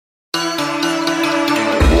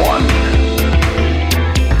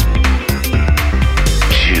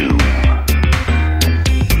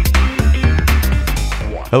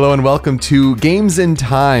Hello and welcome to Games in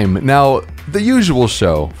Time. Now, the usual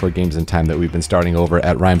show for Games in Time that we've been starting over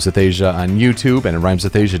at Rhymes with Asia on YouTube and at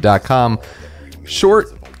rhymeswithasia.com.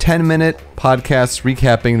 Short 10-minute podcasts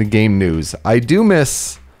recapping the game news. I do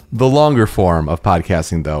miss the longer form of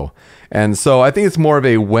podcasting though. And so I think it's more of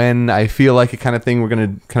a when I feel like it kind of thing. We're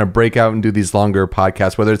going to kind of break out and do these longer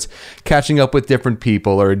podcasts, whether it's catching up with different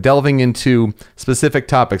people or delving into specific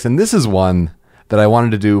topics. And this is one that I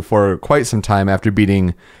wanted to do for quite some time after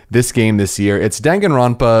beating this game this year. It's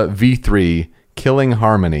Danganronpa V3 Killing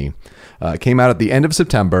Harmony. It came out at the end of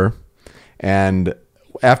September, and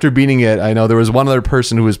after beating it, I know there was one other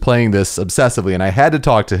person who was playing this obsessively, and I had to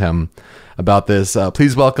talk to him about this.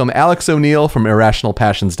 Please welcome Alex O'Neill from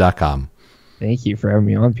IrrationalPassions.com. Thank you for having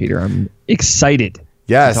me on, Peter. I'm excited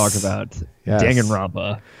to talk about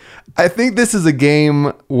Danganronpa. I think this is a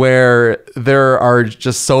game where there are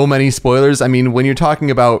just so many spoilers. I mean, when you're talking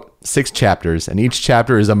about 6 chapters and each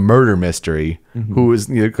chapter is a murder mystery, who is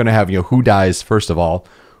going to have, who dies first of all,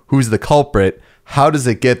 who's the culprit, how does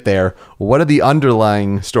it get there, what are the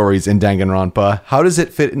underlying stories in Danganronpa, how does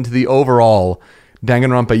it fit into the overall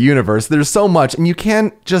Danganronpa universe? There's so much, and you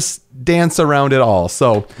can't just dance around it all.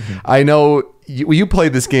 So I know you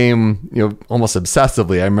played this game, almost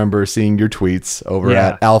obsessively. I remember seeing your tweets over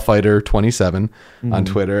at AlFighter27 on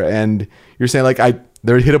Twitter, and you're saying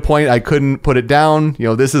there hit a point I couldn't put it down.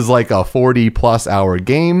 This is like a 40+ hour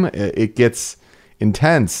game. It gets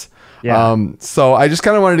intense. Yeah. So I just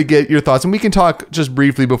kind of wanted to get your thoughts, and we can talk just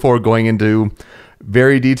briefly before going into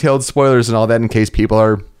very detailed spoilers and all that in case people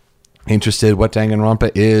are interested what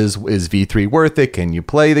Danganronpa is V3 worth it? Can you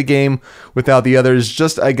play the game without the others?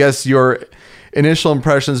 Just, I guess, your initial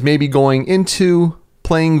impressions maybe going into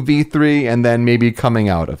playing V3 and then maybe coming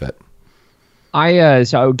out of it.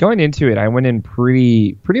 So going into it, I went in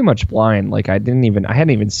pretty much blind. Like I hadn't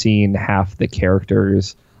even seen half the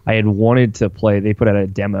characters. I had wanted to play. They put out a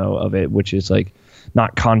demo of it, which is like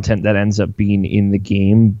not content that ends up being in the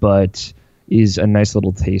game, but is a nice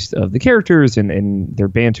little taste of the characters and their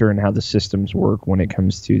banter and how the systems work when it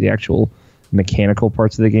comes to the actual mechanical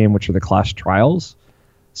parts of the game, which are the class trials.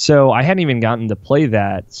 So I hadn't even gotten to play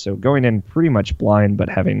that. So going in pretty much blind, but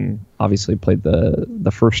having obviously played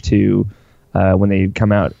the first 2 when they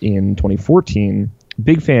come out in 2014,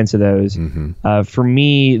 big fans of those. For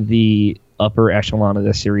me, the upper echelon of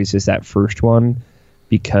the series is that first one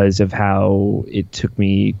because of how it took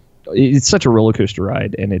me. It's such a roller coaster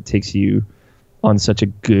ride, and it takes you on such a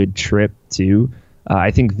good trip too.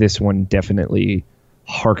 I think this one definitely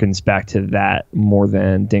harkens back to that more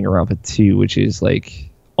than Danganronpa 2, which is like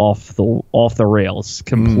off the rails,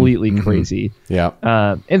 completely crazy. Yeah.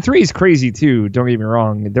 And 3 is crazy too. Don't get me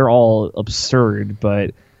wrong; they're all absurd,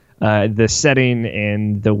 but the setting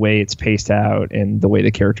and the way it's paced out and the way the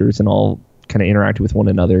characters and all kind of interact with one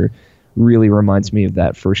another really reminds me of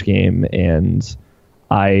that first game, and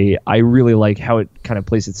I really like how it kind of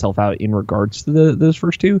plays itself out in regards to those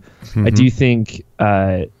first 2. I do think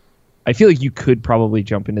I feel like you could probably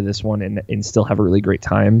jump into this one and still have a really great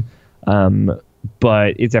time.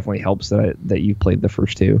 But it definitely helps that you played the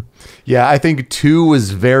first 2. Yeah, I think 2 was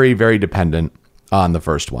very, very dependent on the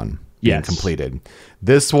first one being completed.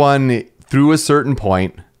 This one, through a certain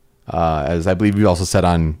point, as I believe you also said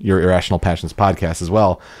on your Irrational Passions podcast as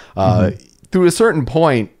well, through a certain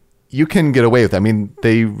point, you can get away with it. I mean,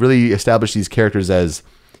 they really establish these characters as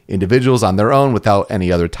individuals on their own without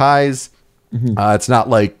any other ties. It's not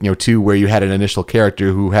like 2 where you had an initial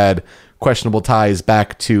character who had questionable ties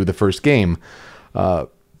back to the first game.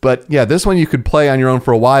 But yeah, this one you could play on your own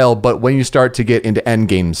for a while, but when you start to get into end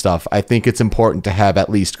game stuff, I think it's important to have at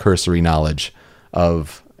least cursory knowledge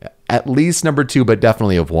of at least number 2, but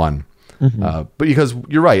definitely of 1. But because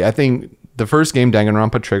you're right, I think the first game,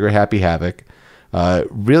 Danganronpa Trigger Happy Havoc,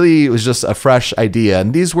 really was just a fresh idea.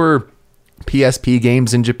 And these were PSP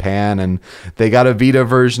games in Japan, and they got a Vita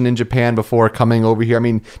version in Japan before coming over here. I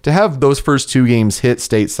mean, to have those first 2 games hit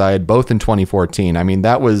stateside, both in 2014, I mean,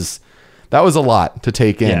 that was a lot to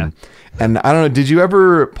take in. Yeah. And I don't know, did you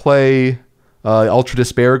ever play Ultra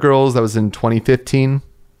Despair Girls? That was in 2015.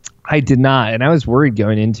 I did not, and I was worried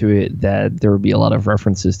going into it that there would be a lot of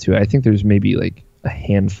references to it. I think there's maybe like a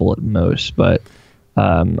handful at most, but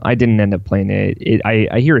I didn't end up playing it.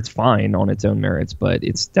 I hear it's fine on its own merits, but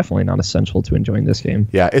it's definitely not essential to enjoying this game.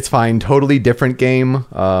 Yeah, it's fine. Totally different game.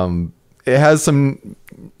 It has some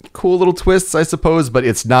cool little twists, I suppose, but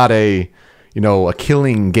it's not a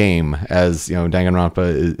killing game as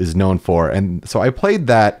Danganronpa is known for. And so I played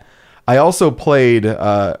that. I also played,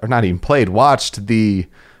 or not even played, watched the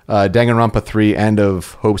Danganronpa 3 End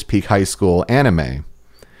of Hope's Peak High School anime.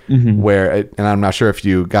 where, and I'm not sure if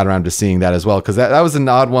you got around to seeing that as well, because that was an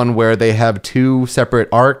odd one where they have two separate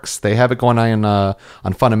arcs. They have it going on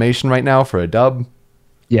Funimation right now for a dub.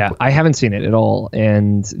 Yeah, I haven't seen it at all,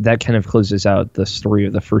 and that kind of closes out the story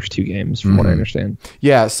of the first two games, from what I understand.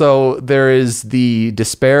 Yeah, so there is the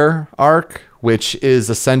Despair arc, which is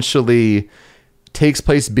essentially takes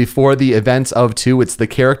place before the events of 2. It's the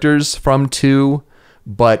characters from 2,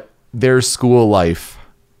 but their school life,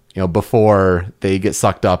 before they get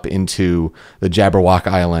sucked up into the Jabberwock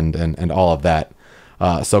Island and all of that.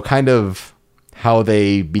 So kind of how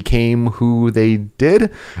they became who they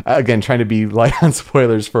did. Again, trying to be light on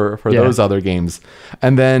spoilers for those other games.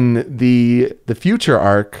 And then the future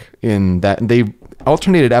arc in that, they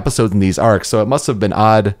alternated episodes in these arcs, so it must have been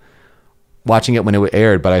odd watching it when it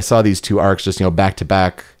aired, but I saw these two arcs just, back to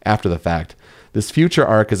back after the fact. This future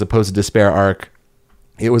arc, as opposed to Despair arc,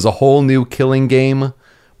 it was a whole new killing game,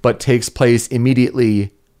 but takes place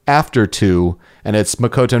immediately after 2, and it's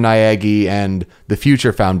Makoto Naegi and the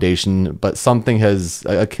Future Foundation, but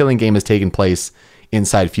a killing game has taken place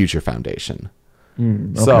inside Future Foundation.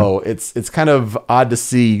 Okay. So it's kind of odd to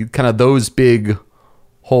see kind of those big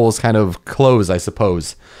holes kind of close, I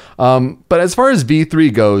suppose. But as far as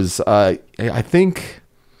V3 goes, I think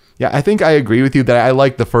I agree with you that I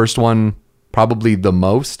like the first one probably the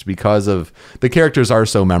most because of the characters are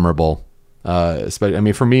so memorable.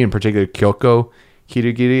 Especially, for me in particular, Kyoko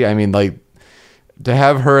Kirigiri, like to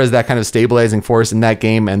have her as that kind of stabilizing force in that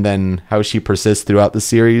game, and then how she persists throughout the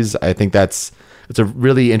series, I think it's a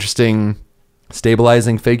really interesting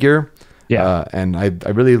stabilizing figure. Yeah. And I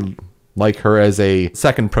really like her as a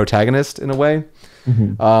second protagonist in a way.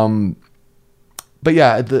 But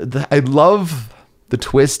yeah, I love the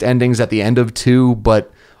twist endings at the end of 2,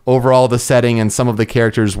 but overall the setting and some of the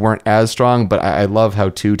characters weren't as strong, but I love how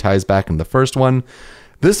 2 ties back in the first one.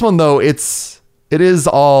 This one, though, it is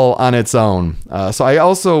all on its own. So I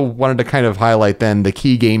also wanted to kind of highlight then the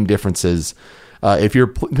key game differences. If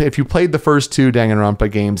you played the first 2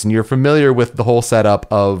 Danganronpa games and you're familiar with the whole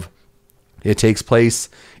setup of it takes place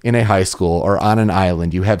in a high school or on an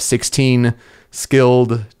island, you have 16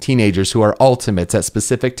 skilled teenagers who are ultimates at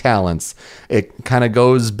specific talents. It kind of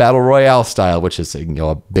goes battle royale style, which is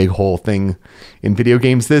a big whole thing in video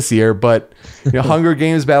games this year. But Hunger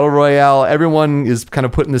Games battle royale, everyone is kind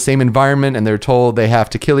of put in the same environment, and they're told they have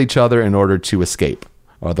to kill each other in order to escape,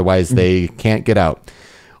 otherwise they can't get out.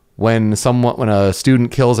 When a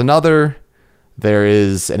student kills another, there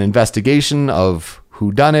is an investigation of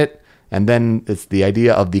who done it, and then it's the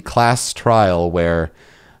idea of the class trial where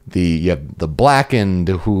you have the Blackened,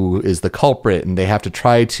 who is the culprit, and they have to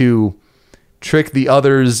try to trick the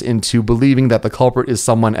others into believing that the culprit is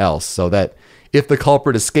someone else, so that if the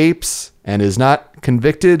culprit escapes and is not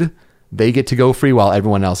convicted, they get to go free while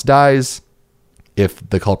everyone else dies. If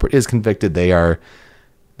the culprit is convicted, they are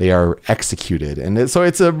executed. And so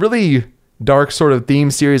it's a really dark sort of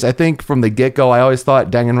theme series. I think from the get-go, I always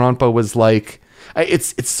thought Danganronpa was like,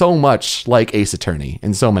 it's so much like Ace Attorney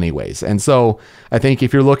in so many ways. And so I think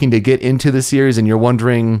if you're looking to get into the series and you're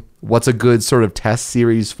wondering what's a good sort of test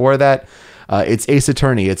series for that, it's Ace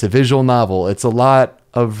Attorney. It's a visual novel. It's a lot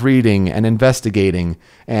of reading and investigating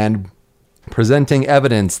and presenting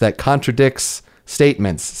evidence that contradicts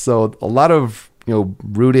statements. So a lot of,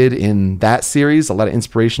 rooted in that series, a lot of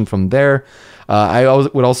inspiration from there. I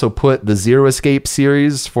would also put the Zero Escape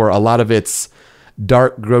series for a lot of its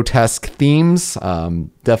dark, grotesque themes.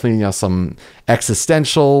 Definitely, some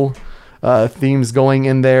existential themes going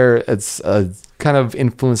in there. It's kind of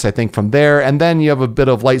influenced, I think, from there. And then you have a bit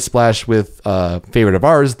of light splash with favorite of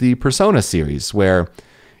ours, the Persona series, where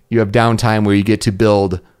you have downtime where you get to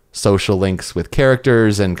build social links with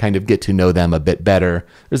characters and kind of get to know them a bit better.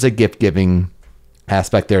 There's a gift-giving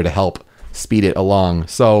aspect there to help speed it along.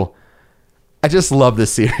 So I just love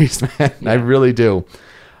this series, man. Yeah. I really do.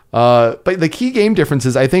 But the key game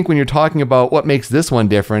differences, I think when you're talking about what makes this one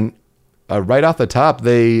different, right off the top,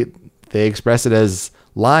 they express it as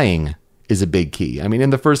lying is a big key. In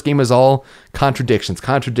the first game is all contradictions.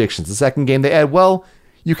 The second game they add, well,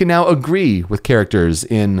 you can now agree with characters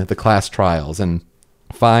in the class trials and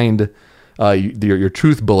find your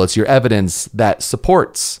truth bullets, your evidence that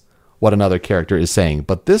supports what another character is saying.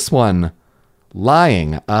 But this one,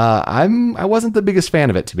 lying, I wasn't the biggest fan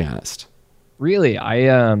of it, to be honest. Really,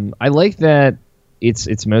 I like that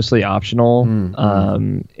it's mostly optional,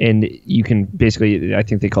 and you can basically, I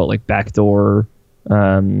think they call it like backdoor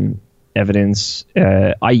evidence.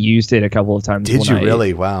 I used it a couple of times. Did you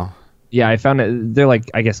really? Wow. Yeah, I found it. They're like,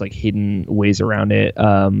 I guess, like hidden ways around it.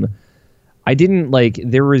 I didn't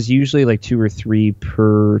there was usually like 2 or 3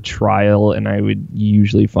 per trial, and I would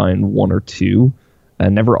usually find 1 or 2.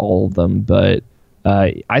 never all of them, but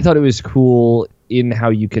I thought it was cool in how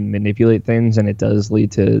you can manipulate things, and it does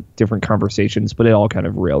lead to different conversations, but it all kind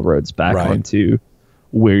of railroads back onto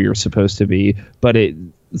where you're supposed to be. But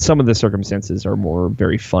some of the circumstances are more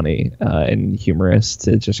very funny and humorous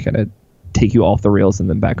to just kind of take you off the rails and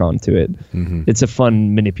then back onto it. Mm-hmm. It's a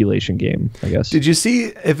fun manipulation game, I guess. Did you see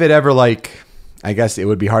if it ever, like, I guess it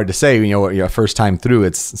would be hard to say, your first time through,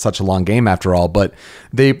 it's such a long game after all, but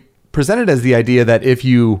they presented as the idea that if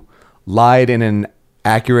you lied in an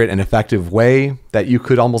accurate and effective way, that you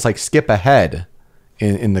could almost like skip ahead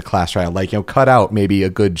in the class trial, like, cut out maybe a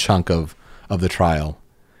good chunk of the trial.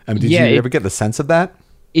 I mean, did you ever get the sense of that?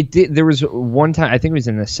 It did. There was one time, I think it was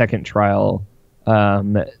in the second trial,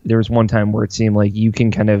 there was one time where it seemed like you can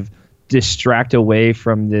kind of distract away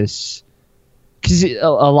from this, because a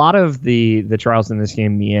lot of the trials in this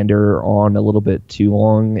game meander on a little bit too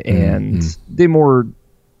long, and they more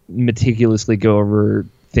meticulously go over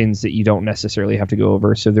things that you don't necessarily have to go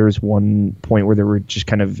over. So there was one point where they were just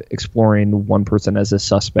kind of exploring one person as a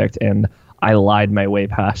suspect, and I lied my way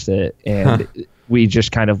past it, and we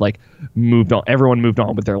just kind of like moved on. Everyone moved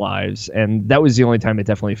on with their lives, and that was the only time it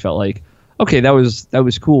definitely felt like, okay, that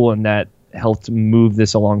was cool, and that helped move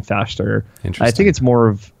this along faster. I think it's more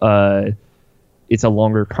of it's a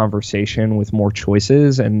longer conversation with more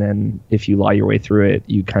choices, and then if you lie your way through it,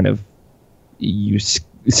 you kind of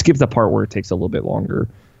skip the part where it takes a little bit longer.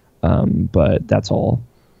 But that's all.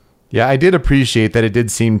 Yeah, I did appreciate that it did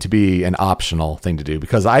seem to be an optional thing to do,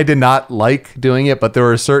 because I did not like doing it, but there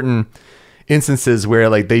were certain instances where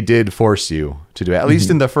like they did force you to do it, at least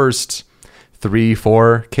in the first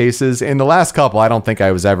 3-4 cases. In the last couple, I don't think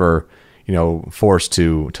I was ever, forced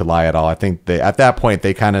to lie at all. I think at that point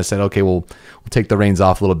they kind of said, okay, we'll take the reins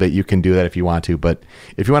off a little bit. You can do that if you want to, but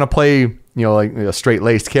if you want to play, like a straight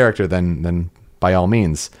laced character, then by all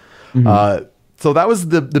means. So that was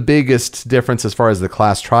the biggest difference as far as the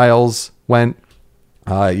class trials went.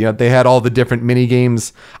 They had all the different mini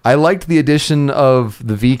games. I liked the addition of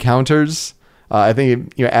the V counters. I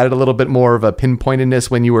think it added a little bit more of a pinpointedness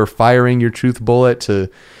when you were firing your truth bullet to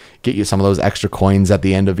get you some of those extra coins at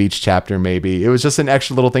the end of each chapter. Maybe it was just an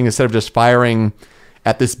extra little thing instead of just firing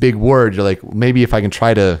at this big word. You're like, maybe if I can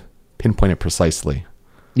try to pinpoint it precisely.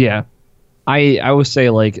 Yeah, I would say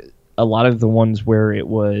like a lot of the ones where it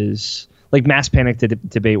was like Mass Panic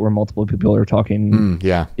debate where multiple people are talking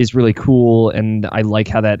is really cool, and I like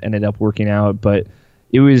how that ended up working out. But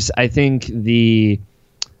it was, I think, the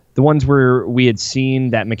ones where we had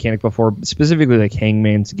seen that mechanic before, specifically like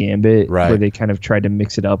Hangman's Gambit, where they kind of tried to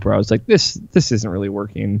mix it up, where I was like, this isn't really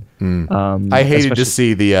working. I hated to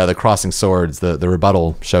see the crossing swords, the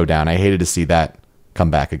rebuttal showdown. I hated to see that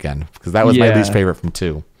come back again, because that was my least favorite from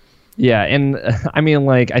 2. Yeah, and I mean,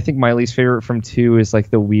 like, I think my least favorite from 2 is like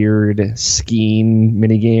the weird skiing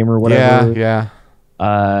minigame or whatever. Yeah.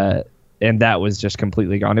 And that was just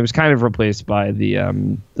completely gone. It was kind of replaced by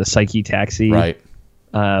the Psyche Taxi. Right.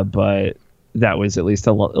 But that was at least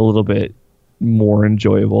a little bit more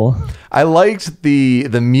enjoyable. I liked the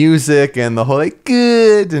music and the whole like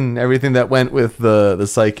good and everything that went with the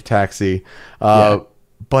Psyche Taxi.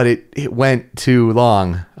 But it went too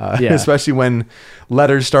long, especially when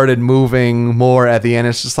letters started moving more at the end.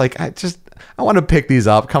 It's just like, I want to pick these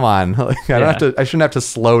up. Come on. I shouldn't have to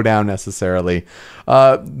slow down necessarily.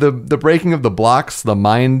 The breaking of the blocks, the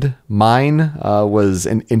mine was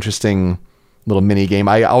an interesting little mini game.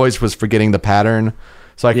 I always was forgetting the pattern,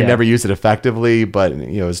 so I could never use it effectively. But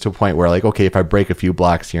it was to a point where like, okay, if I break a few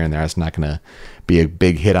blocks here and there, it's not going to be a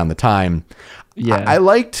big hit on the time. Yeah, I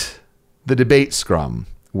liked the debate scrum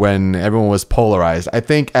when everyone was polarized. I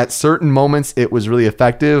think at certain moments it was really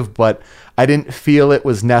effective, but I didn't feel it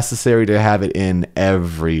was necessary to have it in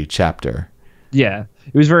every chapter. Yeah,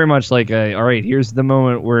 it was very much like, all right, here's the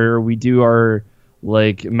moment where we do our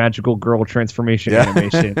like magical girl transformation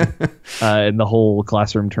animation, and the whole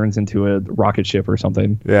classroom turns into a rocket ship or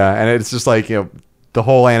something. Yeah, and it's just like, the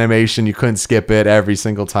whole animation, you couldn't skip it every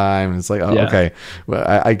single time. It's like, okay, well,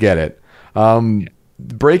 I get it.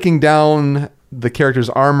 Breaking down the character's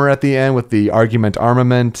armor at the end with the argument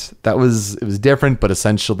armament, it was different, but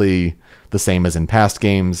essentially the same as in past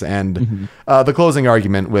games. And the closing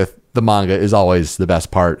argument with the manga is always the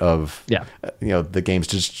best part of the games,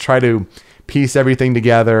 to just try to piece everything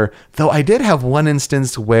together. Though I did have one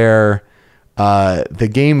instance where the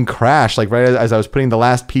game crashed, like right as I was putting the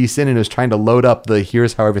last piece in and it was trying to load up the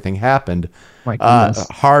here's how everything happened. My goodness.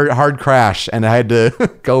 Hard crash, and I had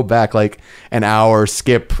to go back like an hour,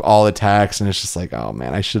 skip all attacks, and it's just like, oh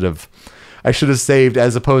man, I should have saved,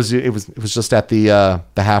 as opposed to it was just at the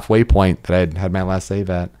halfway point that I had my last save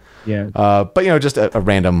at. Yeah. But just a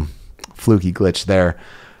random fluky glitch there.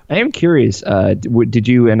 I am curious. Did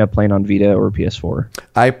you end up playing on Vita or PS4?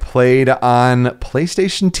 I played on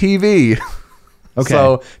PlayStation TV. Okay.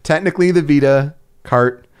 So technically the Vita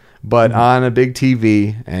cart, but on a big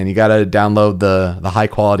TV, and you got to download the high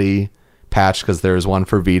quality patch because there's one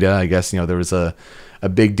for Vita. I guess, there was a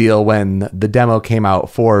big deal when the demo came out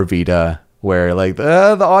for Vita where like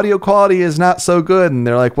the audio quality is not so good. And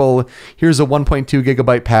they're like, well, here's a 1.2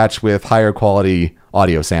 gigabyte patch with higher quality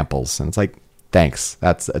audio samples. And it's like, thanks.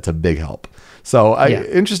 It's a big help. So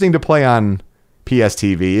interesting to play on PS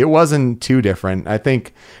TV. It wasn't too different. I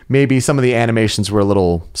think maybe some of the animations were a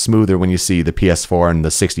little smoother when you see the PS4 and the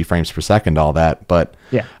 60 frames per second, all that. But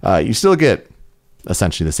you still get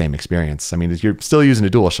essentially the same experience. I mean, you're still using a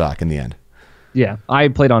DualShock in the end. Yeah, I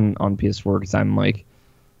played on PS4 because I'm like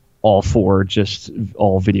all for just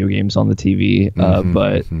all video games on the TV.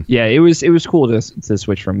 But yeah, it was cool to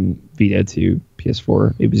switch from Vita to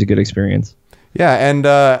PS4. It was a good experience. Yeah, and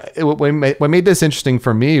what made this interesting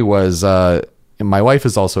for me was my wife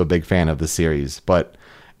is also a big fan of the series, but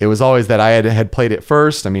it was always that I had played it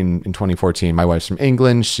first. I mean, in 2014, my wife's from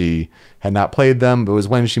England. She had not played them. But it was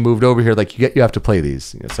when she moved over here, like, you have to play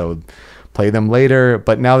these. So play them later.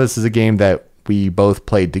 But now this is a game that we both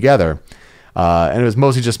played together. And it was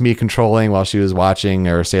mostly just me controlling while she was watching,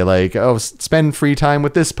 or say like, oh, spend free time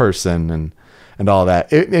with this person and all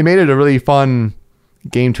that. It made it a really fun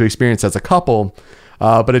game to experience as a couple.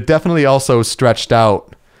 But it definitely also stretched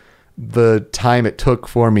out the time it took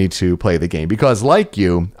for me to play the game, because like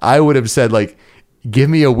you, I would have said like, give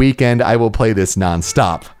me a weekend, I will play this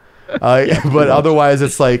nonstop. But otherwise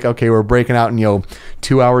it's like, okay, we're breaking out in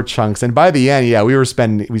 2-hour chunks, and by the end, we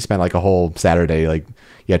spent like a whole Saturday, like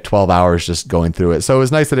 12 hours just going through it. So it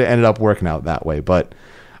was nice that it ended up working out that way. But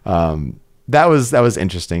that was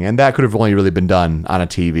interesting, and that could have only really been done on a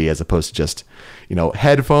TV as opposed to just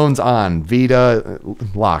headphones on, Vita,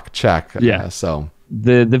 lock, check. So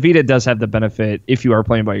the Vita does have the benefit, if you are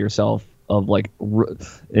playing by yourself, of like,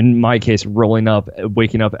 in my case, waking up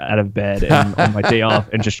out of bed and on my day off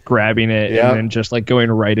and just grabbing it and then just like going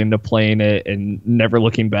right into playing it and never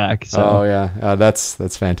looking back. So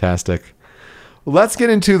that's fantastic. Let's get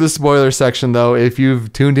into the spoiler section, though. If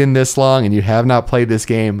you've tuned in this long and you have not played this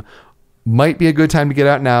game, might be a good time to get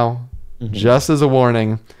out now. Just as a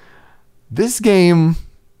warning, this game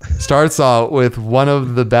starts out with one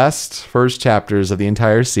of the best first chapters of the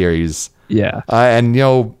entire series. Yeah. And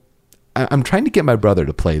I'm trying to get my brother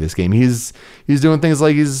to play this game. He's doing things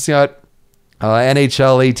like he's got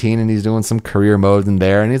NHL 18 and he's doing some career mode in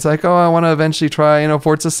there, and he's like, oh, I want to eventually try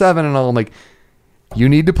Forza 7 and all. I'm like, you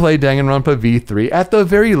need to play Danganronpa V3 at the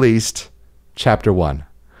very least, chapter 1.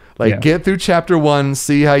 Get through chapter 1,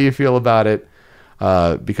 see how you feel about it,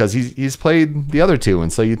 because he's played the other two,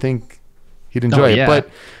 and so you think he'd enjoy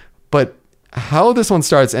it. But how this one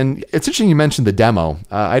starts, and it's interesting you mentioned the demo.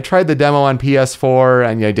 I tried the demo on PS4,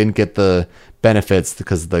 and I didn't get the benefits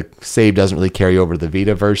because the save doesn't really carry over to the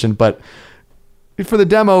Vita version. But for the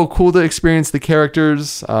demo, cool to experience the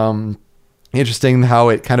characters. Interesting how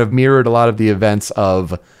it kind of mirrored a lot of the events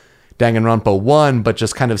of Danganronpa 1, but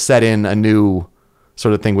just kind of set in a new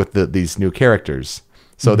sort of thing with these new characters.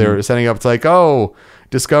 So they're setting up, it's like, oh,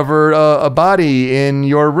 discover a body in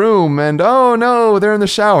your room, and oh no, they're in the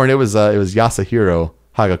shower. And it was Yasuhiro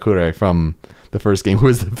Hagakure from the first game who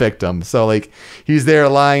was the victim. So like, he's there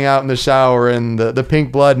lying out in the shower and the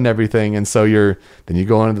pink blood and everything. And so then you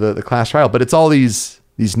go into the class trial, but it's all these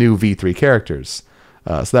new V3 characters.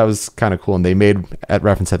 So that was kind of cool. And they made at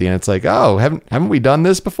reference at the end, it's like, oh, haven't we done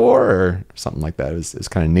this before, or something like that. It was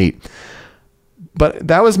kind of neat. But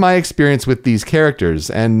that was my experience with these characters,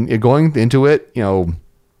 and going into it,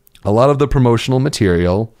 a lot of the promotional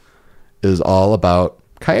material is all about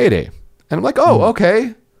Kaede. And I'm like, oh,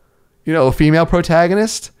 okay. A female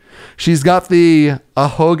protagonist. She's got the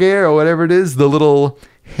ahoge, or whatever it is, the little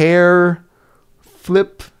hair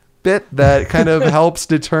flip bit that kind of helps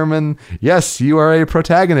determine, yes, you are a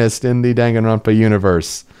protagonist in the Danganronpa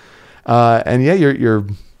universe. And you're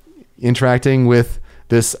interacting with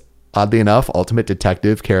this, oddly enough, ultimate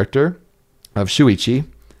detective character of Shuichi,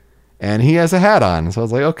 and he has a hat on. So I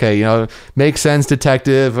was like, okay, makes sense,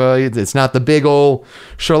 detective. It's not the big old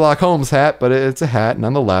Sherlock Holmes hat, but it's a hat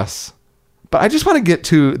nonetheless. But I just want to get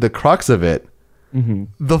to the crux of it.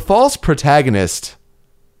 The false protagonist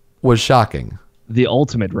was shocking. The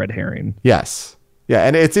ultimate red herring. Yes. Yeah,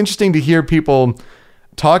 and it's interesting to hear people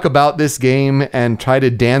talk about this game and try to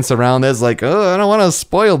dance around this, like, oh, I don't want to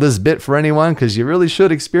spoil this bit for anyone because you really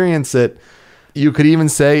should experience it. You could even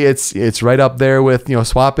say it's right up there with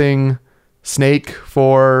swapping Snake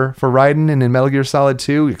for Raiden and in Metal Gear Solid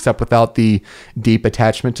 2, except without the deep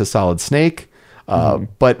attachment to Solid Snake.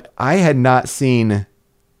 But I had not seen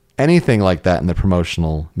anything like that in the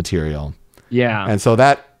promotional material. Yeah. And so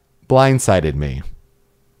that blindsided me.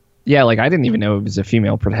 Yeah, like I didn't even know it was a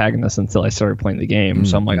female protagonist until I started playing the game.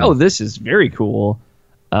 So I'm like, oh, this is very cool.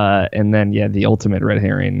 And then, yeah, the ultimate red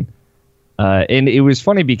herring. And it was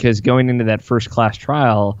funny because going into that first class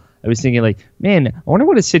trial, I was thinking like, man, I wonder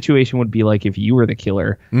what a situation would be like if you were the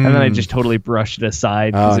killer. And then I just totally brushed it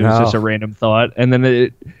aside because it was just a random thought. And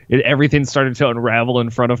then everything started to unravel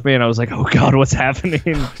in front of me. And I was like, oh, God, what's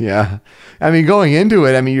happening? Yeah. I mean, going into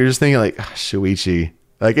it, I mean, you're just thinking like, Shuichi.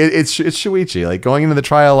 Like, it's Shuichi. Like, going into the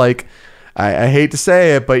trial, like, I hate to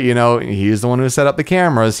say it, but, you know, he's the one who set up the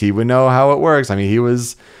cameras. He would know how it works. I mean, he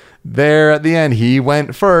was there at the end. He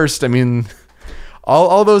went first. I mean,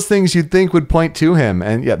 all those things you'd think would point to him.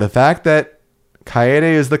 And yeah, the fact that Kaede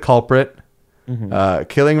is the culprit,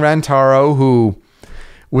 killing Rantaro, who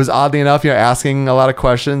was oddly enough, you know, asking a lot of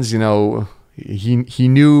questions, you know, he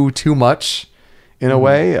knew too much in a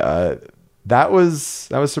way. That was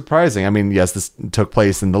surprising. I mean, yes, this took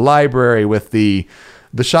place in the library with the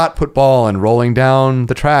shot put ball and rolling down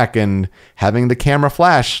the track and having the camera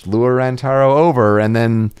flash, lure Rantaro over and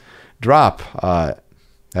then drop.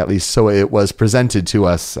 At least so it was presented to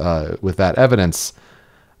us with that evidence.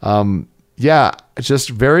 Yeah, just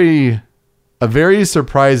a very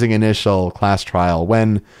surprising initial class trial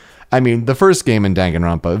when, I mean, the first game in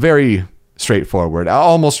Danganronpa, very straightforward,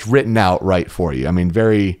 almost written out right for you. I mean,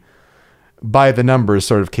 very by the numbers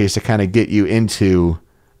sort of case to kind of get you into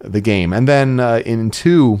the game. And then in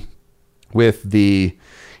 2, with the,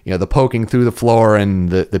 you know, the poking through the floor and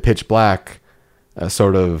the pitch black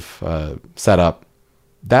sort of setup,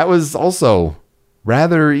 that was also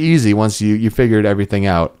rather easy once you figured everything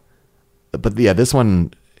out. But yeah, this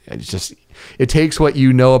one, it takes what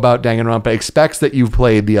you know about Danganronpa, expects that you've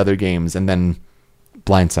played the other games, and then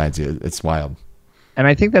blindsides you. It's wild. And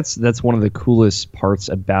I think that's one of the coolest parts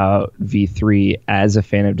about V3 as a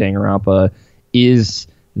fan of Danganronpa is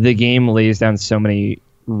the game lays down so many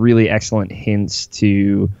really excellent hints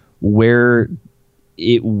to where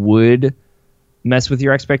it would mess with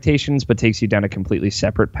your expectations, but takes you down a completely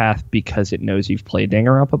separate path because it knows you've played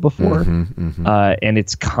Danganronpa before. And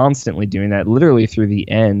it's constantly doing that literally through the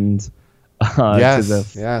end to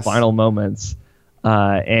the final moments.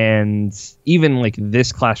 And even like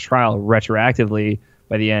this class trial retroactively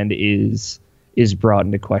by the end is brought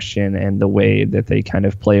into question, and the way that they kind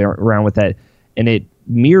of play around with that. And it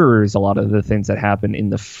mirrors a lot of the things that happen in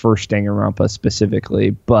the first Danganronpa specifically,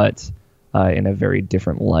 but in a very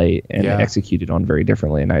different light and executed on very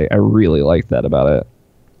differently. And I really like that about it.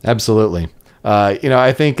 Absolutely. You know,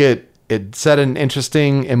 I think it set an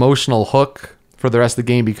interesting emotional hook for the rest of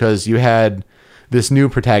the game because you had this new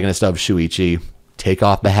protagonist of Shuichi take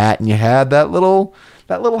off the hat and you had that little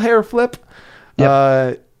hair flip.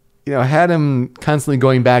 Yep. You know, had him constantly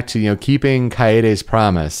going back to, you know, keeping Kaede's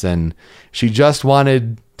promise, and she just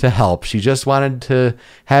wanted to help. She just wanted to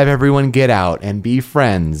have everyone get out and be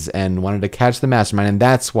friends and wanted to catch the mastermind. And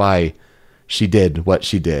that's why she did what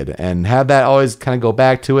she did, and have that always kind of go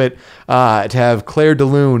back to it. To have Claire de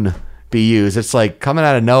Lune be used, it's like coming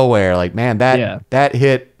out of nowhere. Like, man, that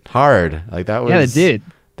hit hard. Like that was, it did.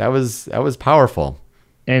 That was powerful.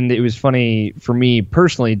 And it was funny for me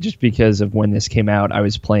personally, just because of when this came out, I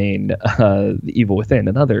was playing The Evil Within,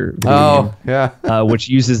 another video game, which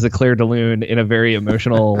uses the Claire de Lune in a very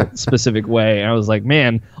emotional, specific way. And I was like,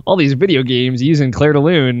 man, all these video games using Claire de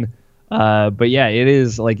Lune. But yeah,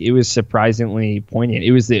 it was surprisingly poignant.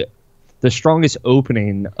 It was the strongest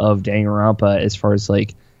opening of Danganronpa as far as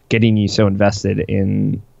like getting you so invested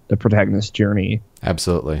in the protagonist's journey.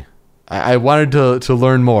 Absolutely. I wanted to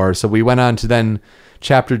learn more, so we went on to then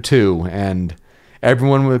Chapter 2, and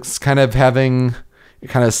everyone was kind of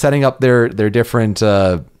setting up their different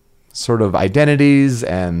sort of identities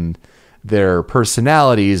and their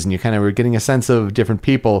personalities, and you kind of were getting a sense of different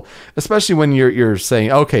people, especially when you're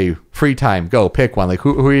saying, okay, free time, go pick one. Like,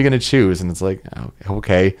 who are you going to choose? And it's like,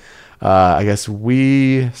 okay, I guess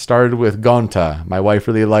we started with Gonta. My wife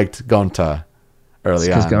really liked Gonta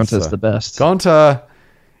early on. Because Gonta's the best. Gonta,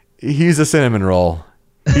 he's a cinnamon roll.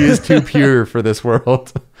 He is too pure for this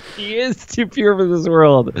world. He is too pure for this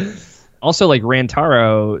world. Also, like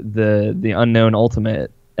Rantaro, the unknown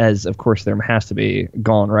ultimate, as of course there has to be,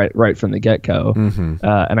 gone right from the get-go.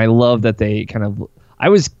 And I love that they kind of... I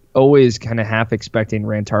was always kind of half expecting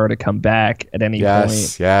Rantaro to come back at any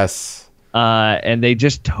point. Yes. And they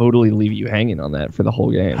just totally leave you hanging on that for the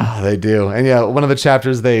whole game. Oh, they do. And yeah, one of the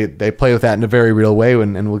chapters they play with that in a very real way,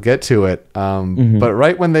 and we'll get to it. But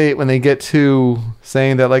right when they get to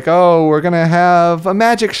saying that, like, oh, we're gonna have a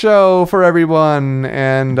magic show for everyone,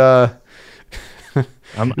 and I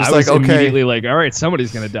was immediately like, all right,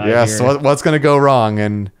 somebody's gonna die. Yes, here. What's gonna go wrong?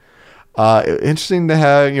 And interesting to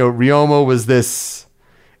have, Ryoma was this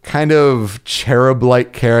kind of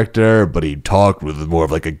cherub-like character, but he talked with more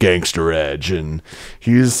of like a gangster edge, and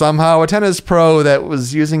he's somehow a tennis pro that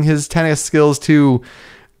was using his tennis skills to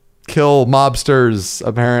kill mobsters,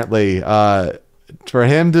 apparently. For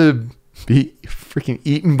him to be freaking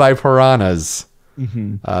eaten by piranhas,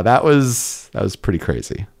 that was pretty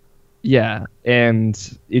crazy. Yeah,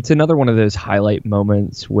 and it's another one of those highlight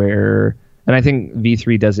moments where, and I think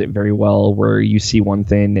V3 does it very well, where you see one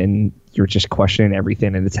thing and you're just questioning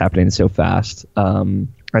everything, and it's happening so fast.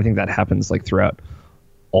 I think that happens like throughout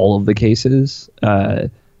all of the cases,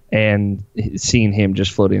 and seeing him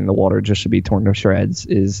just floating in the water just to be torn to shreds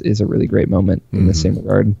is a really great moment in the same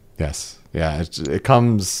regard. Yes, yeah, it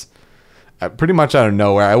comes pretty much out of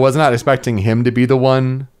nowhere. I was not expecting him to be the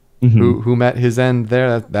one who met his end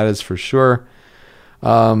there. That is for sure.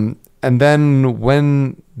 And then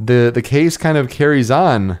when the case kind of carries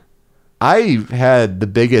on, I had the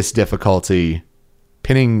biggest difficulty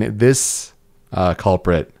pinning this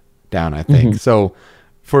culprit down, I think. So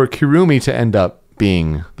for Kirumi to end up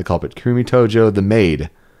being the culprit, Kirumi Tojo, the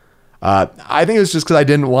maid, I think it was just because I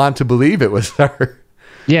didn't want to believe it was her.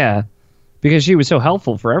 Yeah, because she was so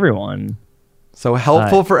helpful for everyone. So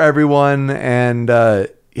helpful for everyone, and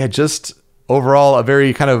just overall a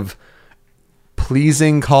very kind of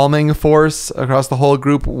pleasing, calming force across the whole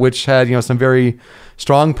group, which had some very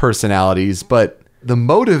strong personalities, but the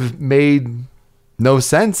motive made no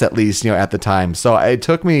sense, at least at the time. So it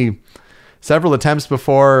took me several attempts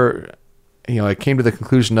before I came to the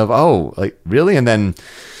conclusion of, oh, like, really? And then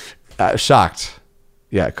shocked.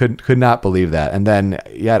 Yeah, could not believe that. And then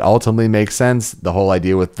it ultimately makes sense, the whole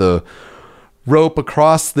idea with the rope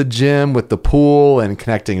across the gym with the pool and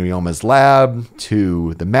connecting Ryoma's lab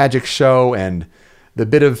to the magic show and the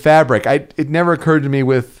bit of fabric. It never occurred to me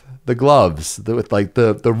with the gloves, with like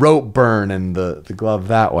the rope burn and the glove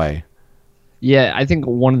that way. Yeah, I think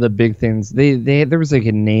one of the big things there was like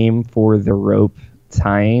a name for the rope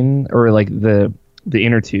tying, or like the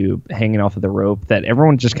inner tube hanging off of the rope, that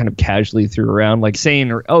everyone just kind of casually threw around, like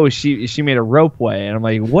saying, "Oh, she made a rope way," and I'm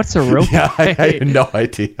like, "What's a rope way?" I had no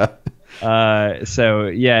idea. So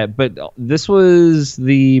yeah, but this was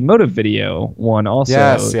the motive video one also.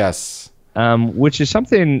 Yes. Which is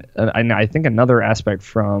something, and I think another aspect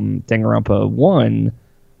from Danganronpa 1.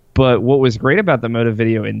 But what was great about the motive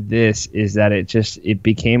video in this is that it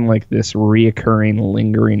became like this reoccurring,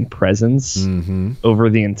 lingering presence over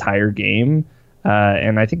the entire game.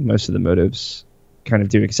 And I think most of the motives kind of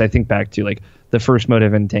do it, because I think back to like the first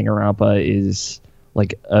motive in Danganronpa is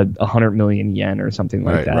like 100 million yen or something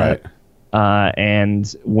like that. Right.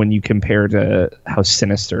 And when you compare to how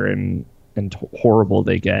sinister and horrible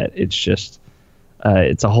they get, it's just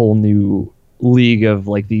it's a whole new league of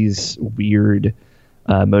like these weird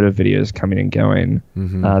motive videos coming and going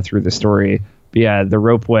through the story. But yeah, the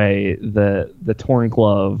ropeway, the torn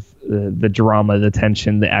glove, the drama, the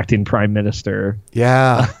tension, the acting prime minister.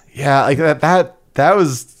 Yeah, like that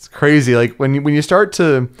was crazy. Like when you start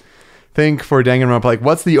to think for Danganronpa, like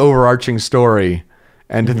what's the overarching story?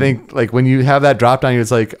 And to think, like, when you have that drop down,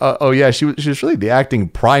 it's like, oh yeah, she was really the acting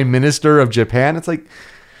prime minister of Japan. It's like,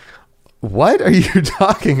 what are you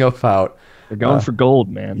talking about? They're going for gold,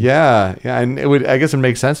 man. Yeah, and I guess it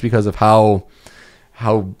makes sense because of how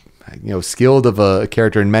skilled of a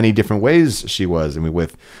character in many different ways she was. I mean,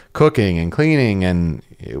 with cooking and cleaning, and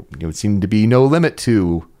it seemed to be no limit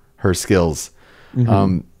to her skills.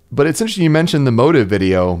 But it's interesting you mentioned the motive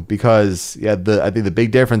video, because I think the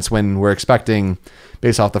big difference when we're expecting,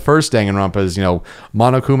 based off the first Danganronpa, is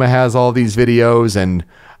Monokuma has all these videos, and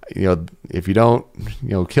if you don't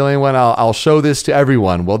kill anyone, I'll show this to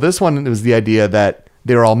everyone. Well, this one was the idea that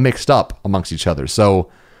they're all mixed up amongst each other,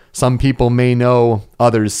 so some people may know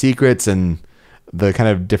others' secrets, and the kind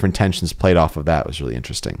of different tensions played off of that was really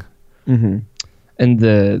interesting. And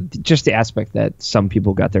the aspect that some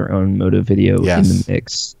people got their own motive video in the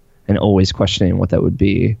mix, and always questioning what that would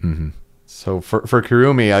be. So for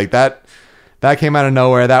Kirumi, like that came out of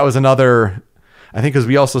nowhere. That was another, I think, because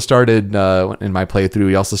we also started in my playthrough,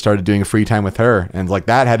 we also started doing free time with her, and like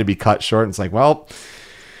that had to be cut short. And it's like, well,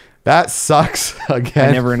 that sucks again.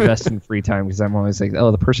 I never invest in free time because I'm always like,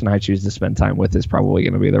 oh, the person I choose to spend time with is probably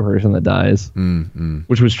going to be the person that dies,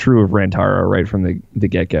 which was true of Rantaro right from the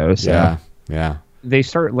get-go. So. Yeah. they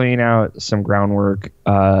start laying out some groundwork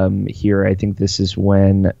here. I think this is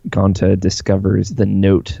when Gonta discovers the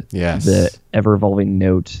note, the ever-evolving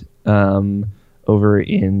note over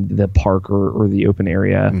in the park or the open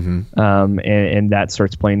area, and that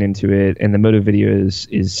starts playing into it. And the motive video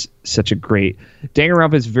is such a great.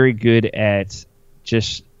 Danganronpa is very good at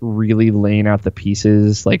just really laying out the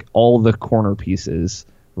pieces, like all the corner pieces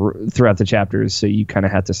throughout the chapters. So you kind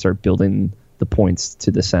of have to start building the points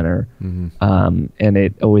to the center, and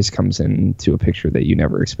it always comes into a picture that you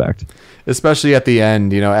never expect. Especially at the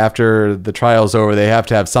end, after the trial's over, they have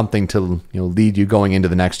to have something to lead you going into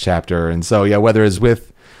the next chapter. And so, whether it's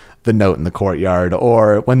with the note in the courtyard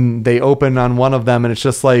or when they open on one of them and it's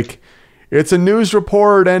just like, it's a news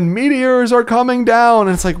report and meteors are coming down,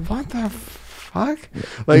 and it's like, what the fuck?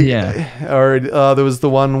 Like, or there was the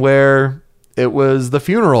one where it was the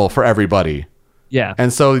funeral for everybody. Yeah.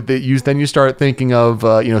 And so then you start thinking of,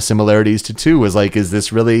 similarities to 2 is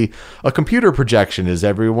this really a computer projection? Is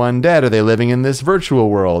everyone dead? Are they living in this virtual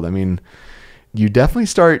world? I mean, you definitely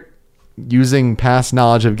start using past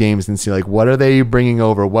knowledge of games and see, like, what are they bringing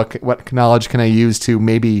over? What knowledge can I use to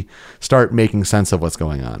maybe start making sense of what's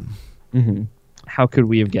going on? Mm-hmm. How could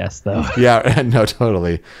we have guessed, though? Yeah, no,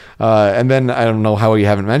 totally. And then I don't know how you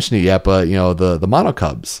haven't mentioned it yet, but, the Mono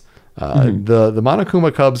Cubs. The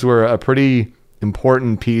Monokuma Cubs were a pretty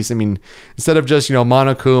important piece. I mean, instead of just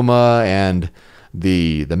Monokuma and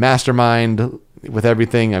the mastermind with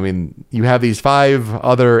everything, I mean, you have these 5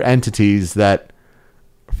 other entities that,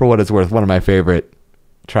 for what it's worth, one of my favorite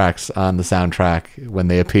tracks on the soundtrack when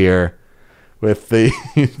they appear with the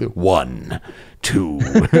 1, 2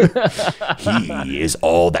 he is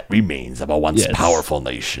all that remains of a once powerful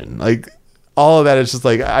nation. Like, all of that is just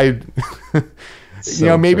like,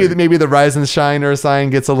 maybe the Rise and Shine or sign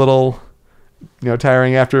gets a little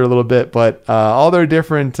tiring after a little bit, but all their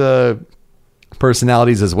different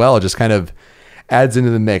personalities as well just kind of adds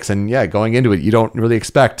into the mix. And going into it, you don't really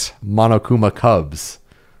expect Monokuma Cubs.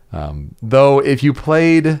 Though if you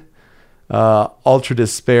played Ultra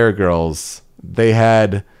Despair Girls, they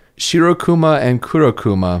had Shirokuma and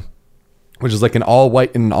Kurokuma, which is like an all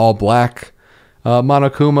white and all black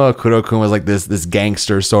Monokuma. Kurokuma is like this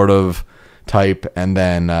gangster sort of type, and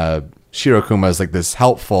then Shirokuma is like this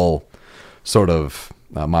helpful sort of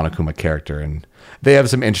Monokuma character, and they have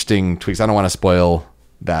some interesting tweaks. I don't want to spoil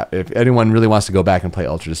that. If anyone really wants to go back and play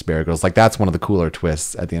Ultra Despair Girls, like, that's one of the cooler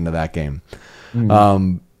twists at the end of that game.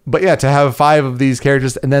 But to have 5 of these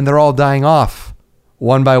characters and then they're all dying off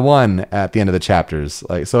one by one at the end of the chapters,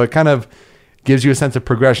 like, so it kind of gives you a sense of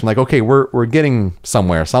progression. Like, okay, we're getting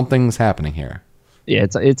somewhere. Something's happening here. Yeah,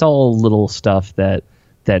 it's all little stuff that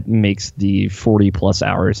makes the 40 plus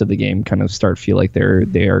hours of the game kind of start feel like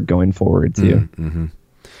they are going forward too. Mm-hmm.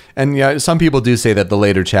 And some people do say that the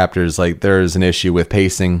later chapters, like, there's an issue with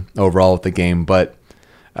pacing overall with the game, but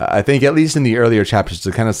I think at least in the earlier chapters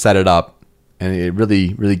to kind of set it up, and it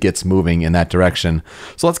really, really gets moving in that direction.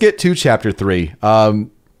 So let's get to chapter 3.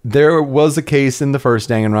 There was a case in the first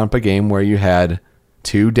Danganronpa game where you had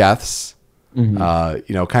 2 deaths, kind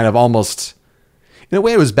of almost, in a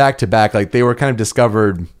way it was back to back. Like, they were kind of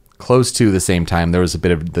discovered close to the same time. There was a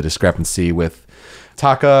bit of the discrepancy with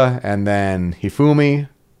Taka and then Hifumi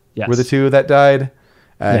were the 2 that died.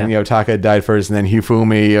 And, Taka died first, and then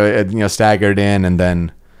Hifumi, staggered in, and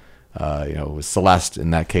then, it was Celeste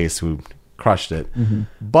in that case who crushed it.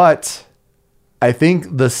 But I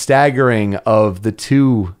think the staggering of the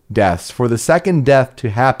 2 deaths, for the second death to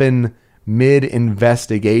happen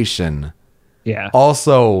mid-investigation,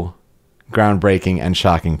 also groundbreaking and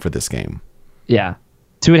shocking for this game. Yeah.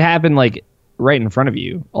 To it happen, like, right in front of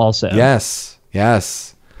you also. Yes.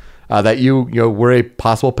 That you were a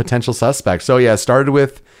possible potential suspect. So it started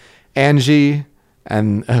with Angie,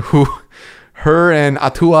 and her and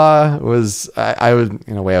Atua was, I was,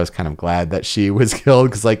 in a way, I was kind of glad that she was killed,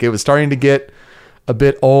 because, like, it was starting to get a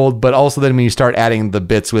bit old. But also then when you start adding the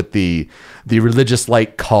bits with the religious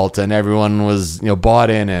light cult, and everyone was bought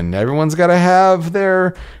in, and everyone's got to have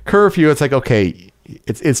their curfew, it's like, okay,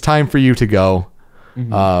 it's time for you to go.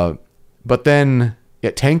 But then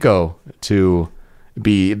Tenko to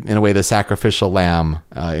be, in a way, the sacrificial lamb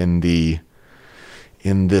in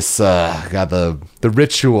this the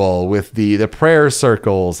ritual with the prayer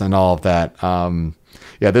circles and all of that.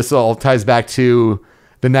 This all ties back to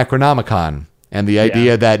the Necronomicon and the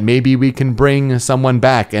idea that maybe we can bring someone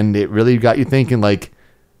back, and it really got you thinking, like,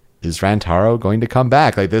 is Rantaro going to come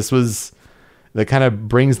back? Like, this was that kind of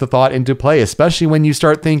brings the thought into play, especially when you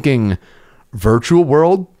start thinking virtual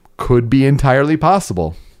world could be entirely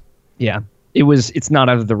possible. Yeah. It's not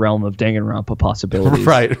out of the realm of Danganronpa possibilities.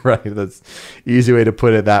 Right. That's an easy way to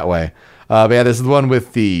put it that way. But yeah, this is the one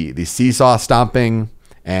with the seesaw stomping,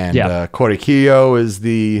 and Korekiyo is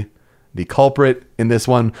the culprit in this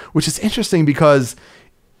one, which is interesting because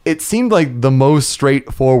it seemed like the most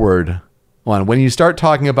straightforward one. When you start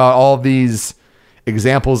talking about all these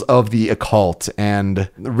examples of the occult and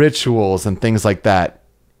rituals and things like that,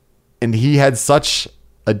 and he had such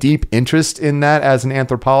a deep interest in that as an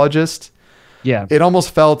anthropologist, it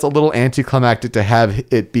almost felt a little anticlimactic to have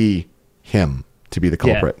it be him to be the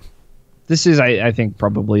culprit. This is, I think,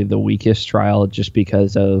 probably the weakest trial just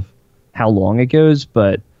because of how long it goes,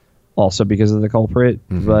 but also because of the culprit.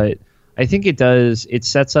 Mm-hmm. But I think it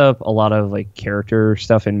sets up a lot of like character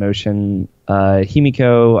stuff in motion.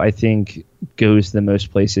 Himiko, I think, goes the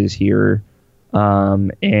most places here.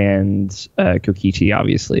 And Kokichi,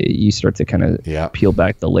 obviously, you start to kind of peel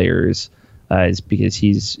back the layers, is because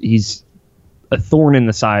he's a thorn in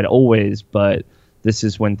the side always, but this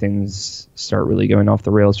is when things start really going off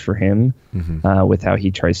the rails for him, with how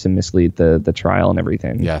he tries to mislead the trial and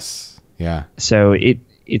everything. Yes. Yeah. So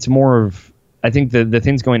it's more of, I think the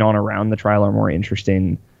things going on around the trial are more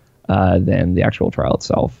interesting than the actual trial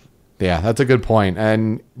itself. Yeah, that's a good point.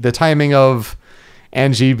 And the timing of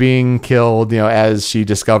Angie being killed, as she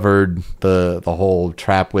discovered the whole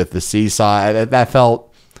trap with the seesaw, that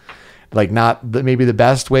felt like not maybe the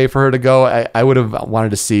best way for her to go. I would have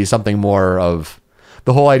wanted to see something more of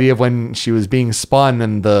the whole idea of when she was being spun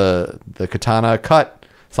and the katana cut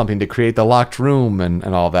something to create the locked room and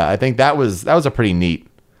all that. I think that was a pretty neat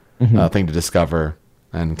thing to discover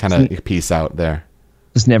and kind of piece out there.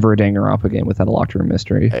 There's never a Danganronpa game without a locked room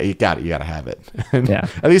mystery. You got to have it. Yeah.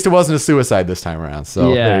 At least it wasn't a suicide this time around.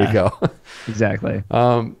 So there you go. Exactly.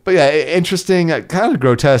 But yeah, interesting, kind of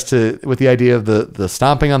grotesque with the idea of the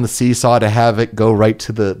stomping on the seesaw to have it go right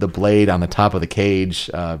to the blade on the top of the cage.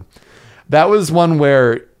 That was one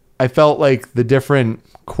where I felt like the different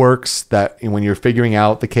quirks that when you're figuring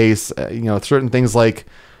out the case, certain things like,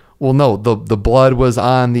 well, no, the blood was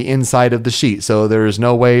on the inside of the sheet, so there's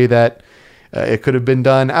no way that it could have been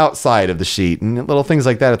done outside of the sheet, and little things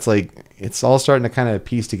like that. It's like it's all starting to kind of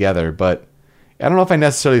piece together, but I don't know if I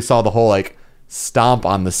necessarily saw the whole like stomp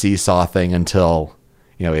on the seesaw thing until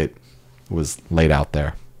it was laid out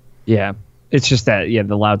there. Yeah, it's just that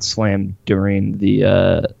the loud slam during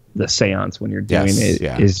the seance when you're doing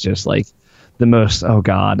is just like the most, oh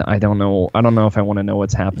god, I don't know if I want to know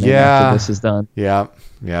what's happening after this is done.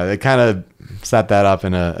 They kind of set that up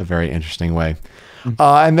in a very interesting way.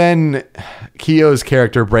 And then Kiyo's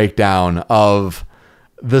character breakdown of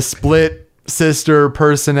the split sister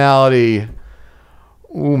personality.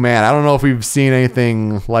 Oh man, I don't know if we've seen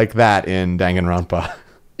anything like that in Danganronpa.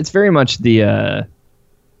 It's very much the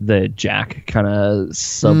Jack kind of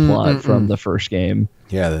subplot from the first game.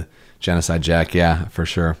 Yeah, the genocide Jack. Yeah, for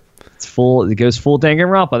sure. It goes full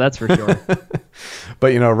Danganronpa, that's for sure.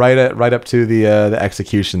 But right up to the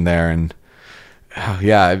execution there, and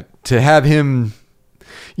to have him.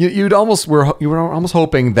 You were almost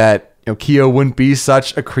hoping that Kiyo wouldn't be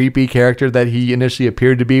such a creepy character that he initially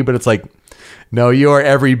appeared to be, but it's like, no, you are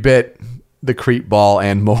every bit the creep ball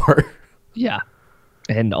and more. Yeah,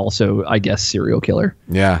 and also I guess serial killer.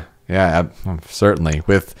 Yeah, certainly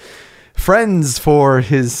with friends for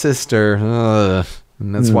his sister,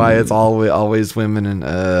 and that's why it's always women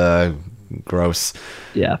and gross.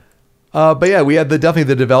 Yeah, but yeah, we had definitely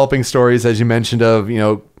the developing stories as you mentioned of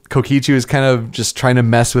Kokichi was kind of just trying to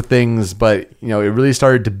mess with things, but it really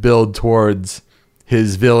started to build towards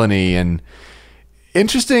his villainy. And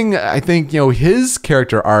interesting, I think, his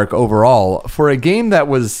character arc overall for a game that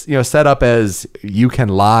was, set up as you can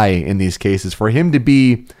lie in these cases, for him to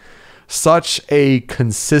be such a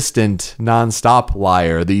consistent nonstop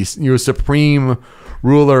liar, the supreme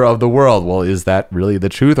ruler of the world. Well, is that really the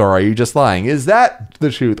truth, or are you just lying? Is that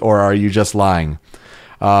the truth, or are you just lying?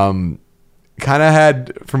 Kind of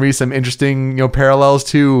had for me some interesting parallels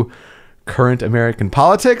to current American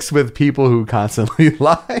politics with people who constantly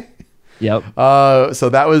lie. Yep. So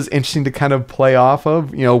that was interesting to kind of play off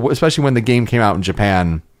of, especially when the game came out in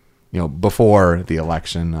Japan, before the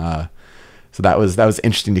election. So that was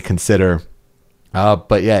interesting to consider.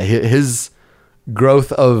 But yeah, his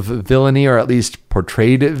growth of villainy, or at least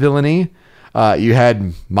portrayed villainy. You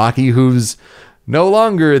had Maki, who's no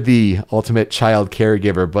longer the ultimate child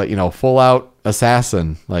caregiver, but full out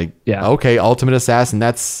assassin. Okay, ultimate assassin.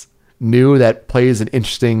 That's new. That plays an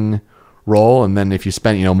interesting role. And then if you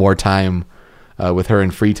spend more time with her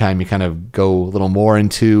in free time, you kind of go a little more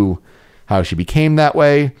into how she became that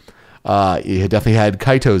way. You definitely had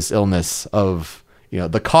Kaito's illness of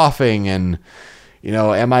the coughing and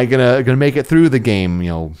am I gonna make it through the game?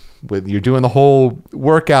 With you're doing the whole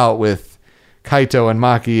workout with Kaito and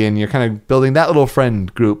Maki, and you're kind of building that little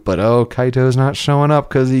friend group. But Kaito's not showing up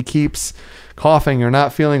because he keeps coughing or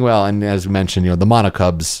not feeling well. And as we mentioned, the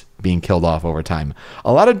Monokubs being killed off over time.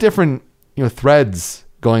 A lot of different threads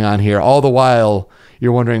going on here. All the while,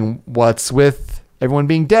 you're wondering what's with everyone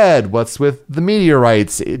being dead. What's with the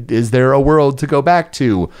meteorites? Is there a world to go back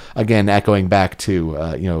to? Again, echoing back to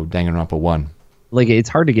Danganronpa 1. Like, it's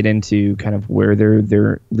hard to get into kind of where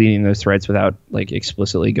they're leading those threads without like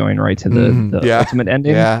explicitly going right to the ultimate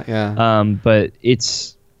ending. But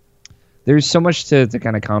there's so much to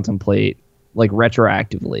kind of contemplate, like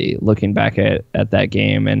retroactively looking back at that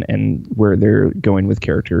game and where they're going with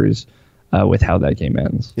characters with how that game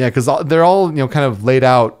ends. Yeah, because they're all kind of laid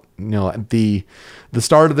out at the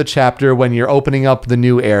start of the chapter when you're opening up the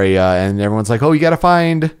new area, and everyone's like, you got to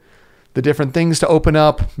find the different things to open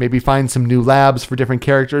up, maybe find some new labs for different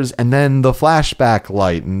characters, and then the flashback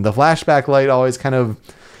light. And the flashback light always kind of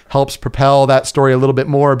helps propel that story a little bit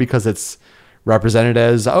more because it's represented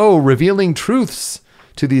as, revealing truths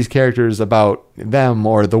to these characters about them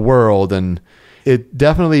or the world. And it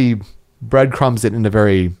definitely breadcrumbs it in a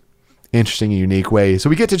very interesting and unique way. So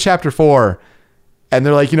we get to chapter 4, and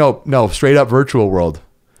they're like, no, straight up virtual world.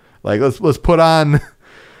 Like, let's put on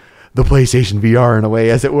the PlayStation VR in a way,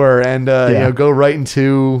 as it were, and go right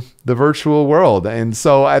into the virtual world. And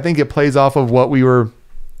so I think it plays off of what we were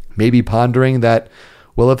maybe pondering, that,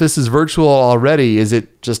 well, if this is virtual already, is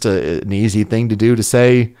it just an easy thing to do to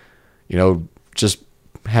say, just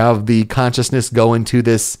have the consciousness go into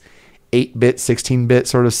this 8-bit, 16-bit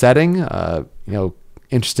sort of setting?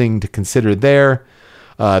 Interesting to consider there.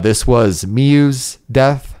 This was Miyu's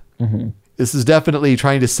death. Mm-hmm. This is definitely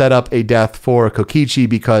trying to set up a death for Kokichi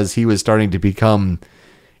because he was starting to become,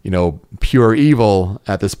 pure evil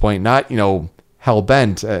at this point. Not,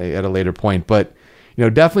 hell-bent at a later point, but,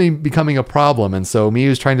 definitely becoming a problem. And so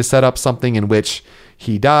Miyu's trying to set up something in which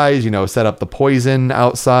he dies, set up the poison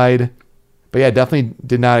outside. But yeah, definitely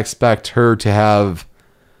did not expect her to have,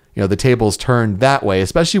 the tables turned that way,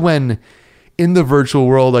 especially when in the virtual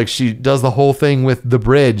world, like, she does the whole thing with the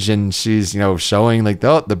bridge, and she's, showing like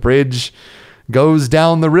the bridge goes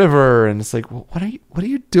down the river, and it's like, well, what are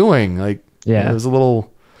you doing? Like, it was a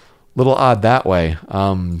little odd that way.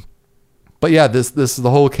 But yeah, this is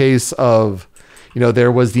the whole case of,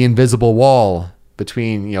 there was the invisible wall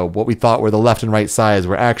between, what we thought were the left and right sides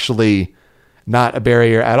were actually not a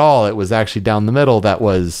barrier at all. It was actually down the middle that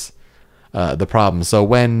was the problem. So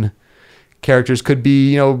when characters could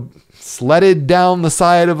be, sledded down the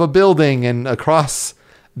side of a building and across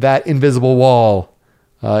that invisible wall,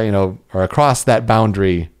 or across that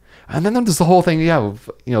boundary. And then there's the whole thing,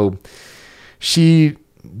 she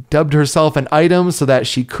dubbed herself an item so that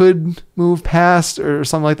she could move past or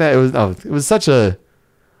something like that. It was such a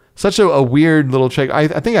weird little trick. I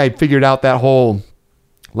think I figured out that whole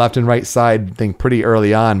left and right side thing pretty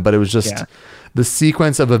early on, but it was just the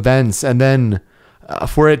sequence of events. And then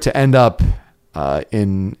for it to end up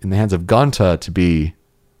in the hands of Gonta to be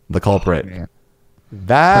the culprit,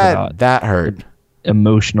 that hurt.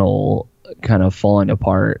 Emotional kind of falling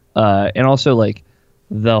apart, and also like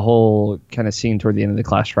the whole kind of scene toward the end of the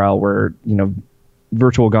class trial where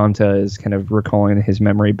virtual Gonta is kind of recalling his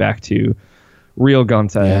memory back to real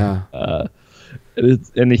Gonta,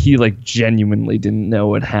 and he like genuinely didn't know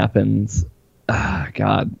what happened.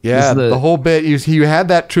 God. Yeah, the whole bit, you had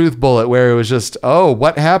that truth bullet where it was just,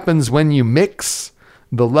 what happens when you mix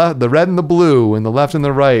the red and the blue and the left and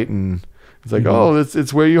the right, and it's like,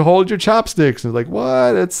 it's where you hold your chopsticks. And it's like,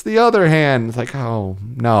 what? It's the other hand. It's like, oh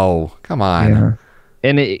no, come on. Yeah.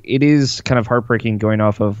 And it is kind of heartbreaking going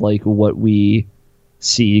off of like what we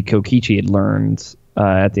see Kokichi had learned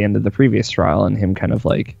at the end of the previous trial, and him kind of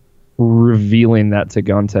like revealing that to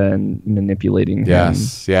Gonta and manipulating him.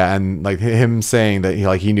 Yes, yeah, and like him saying that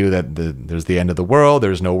he knew that there's the end of the world,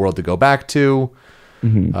 there's no world to go back to.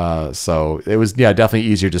 Mm-hmm. So it was definitely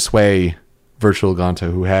easier to sway virtual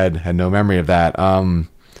Gonta, who had no memory of that.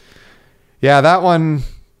 That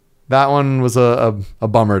one was a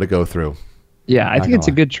bummer to go through. Yeah, I think it's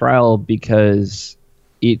a good trial because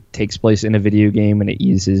it takes place in a video game and it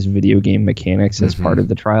uses video game mechanics as part of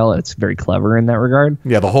the trial. It's very clever in that regard.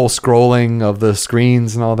 Yeah, the whole scrolling of the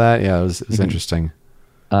screens and all that. Yeah, it was interesting.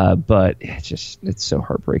 But it's so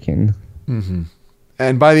heartbreaking. Mm-hmm.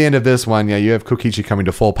 And by the end of this one, you have Kokichi coming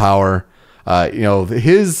to full power.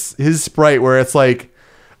 His sprite where it's like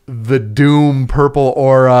the doom purple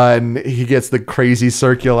aura and he gets the crazy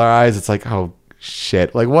circular eyes. It's like, oh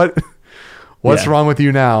shit. Like what's wrong with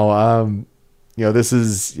you now? This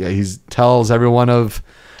is, he tells everyone of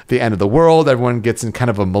the end of the world. Everyone gets in kind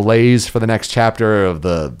of a malaise for the next chapter of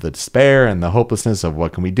the despair and the hopelessness of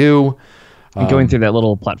what can we do. And going through that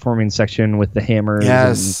little platforming section with the hammers.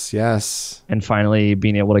 Yes. And finally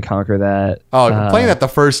being able to conquer that. Playing that the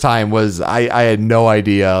first time was, I had no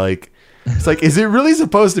idea. Like, it's like, is it really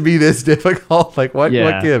supposed to be this difficult? Like, what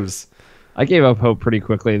gives? I gave up hope pretty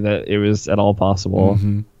quickly that it was at all possible.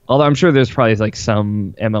 Mm-hmm. Although I'm sure there's probably like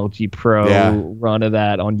some MLG Pro run of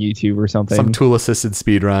that on YouTube or something. Some tool-assisted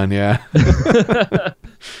speed run, yeah.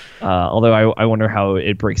 Although I wonder how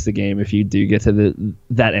it breaks the game if you do get to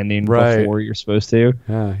that ending before you're supposed to.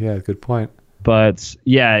 Yeah, good point. But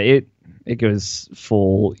yeah, it goes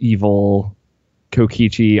full evil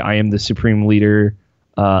Kokichi. I am the supreme leader.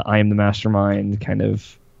 I am the mastermind. Kind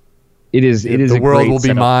of. It is. The world will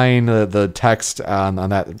be mine. The text on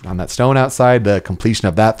that stone outside. The completion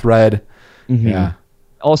of that thread. Mm-hmm. Yeah.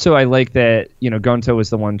 Also, I like that Gonto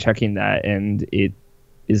was the one checking that, and it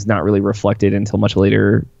is not really reflected until much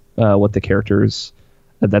later. What the characters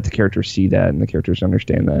see that, and the characters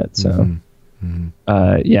understand that. So,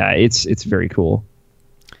 it's very cool.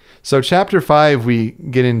 So, chapter 5, we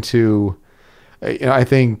get into, I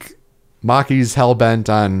think Maki's hell-bent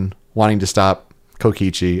on wanting to stop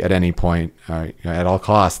Kokichi at any point, at all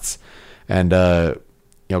costs. And,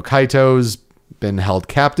 Kaito's been held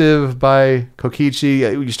captive by Kokichi.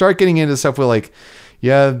 You start getting into stuff with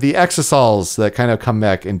the exosols that kind of come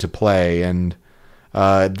back into play, and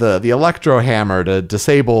the electro hammer to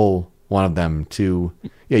disable one of them.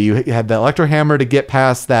 You had the electro hammer to get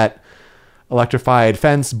past that electrified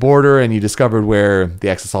fence border, and you discovered where the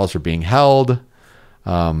exosols were being held.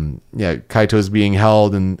 Kaito's being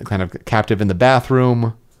held and kind of captive in the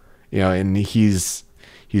bathroom, and he's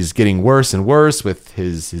getting worse and worse with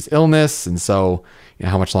his illness, and so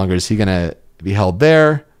how much longer is he gonna be held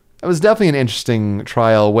there? It was definitely an interesting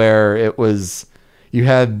trial where you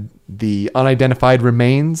had the unidentified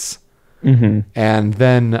remains, and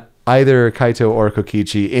then either Kaito or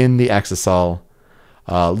Kokichi in the exosol,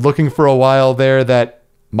 looking for a while there that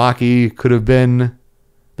Maki could have been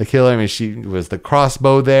the killer. I mean, she was the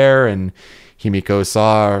crossbow there, and Himiko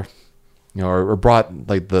saw, or brought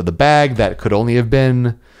the bag that could only have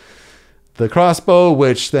been the crossbow,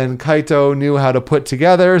 which then Kaito knew how to put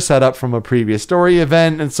together, set up from a previous story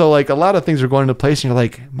event. And so a lot of things were going into place, and you're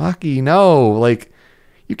like, Maki, no,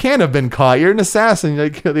 you can't have been caught. You're an assassin, you're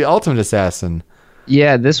the ultimate assassin.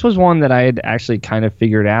 Yeah, this was one that I had actually kind of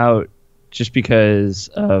figured out just because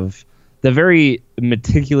of the very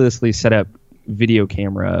meticulously set up video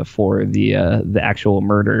camera for the actual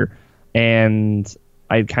murder, and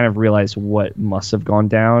I kind of realized what must have gone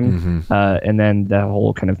down, and then that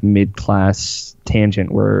whole kind of mid-class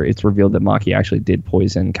tangent where it's revealed that Maki actually did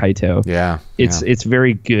poison Kaito. It's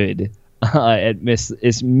very good at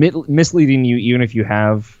misleading you, even if you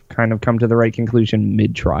have kind of come to the right conclusion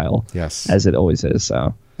mid-trial. Yes, as it always is.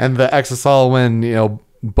 So, and the exosol, when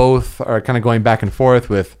both are kind of going back and forth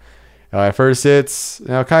with. At first it's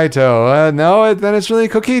Kaito, then it's really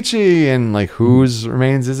Kokichi, and whose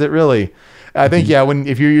remains is it really? I think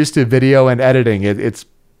if you're used to video and editing, it's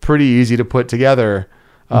pretty easy to put together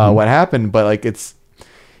what happened, but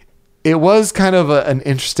it was kind of an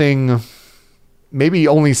interesting, maybe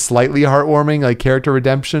only slightly heartwarming character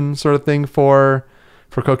redemption sort of thing for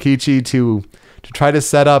Kokichi to try to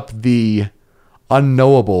set up the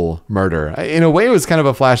unknowable murder. In a way, it was kind of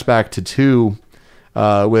a flashback to 2.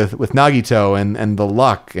 With Nagito and the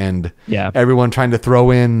luck and everyone trying to throw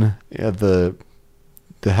in to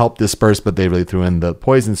help disperse, but they really threw in the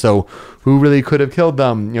poison. So who really could have killed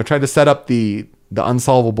them? Tried to set up the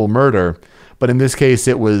unsolvable murder, but in this case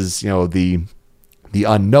it was the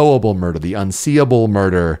unknowable murder, the unseeable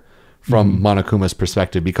murder from Monokuma's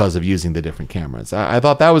perspective because of using the different cameras. I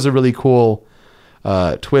thought that was a really cool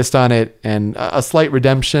twist on it, and a slight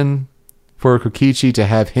redemption for Kokichi to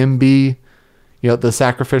have him be the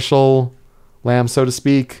sacrificial lamb, so to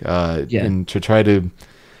speak, and to try to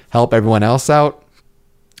help everyone else out.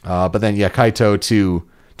 But then, Kaito to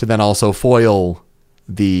then also foil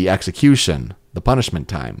the execution, the punishment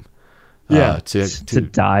time. To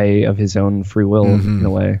die of his own free will in a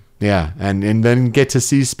way. Yeah, and then get to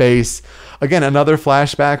see space. Again, another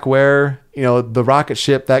flashback where, the rocket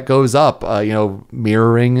ship that goes up,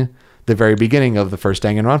 mirroring the very beginning of the first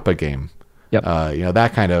Danganronpa game. Yep.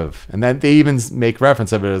 That kind of, and then they even make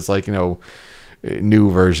reference of it as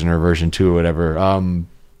new version or version 2 or whatever.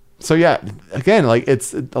 So again,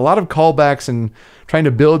 it's a lot of callbacks and trying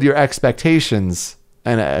to build your expectations.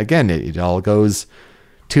 And again, it all goes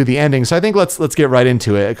to the ending. So I think let's get right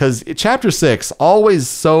into it, because chapter 6 always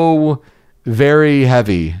so very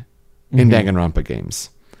heavy in Danganronpa games.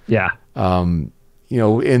 Yeah. In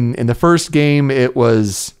the first game, it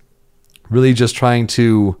was really just trying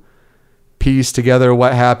to piece together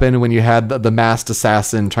what happened when you had the masked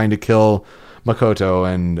assassin trying to kill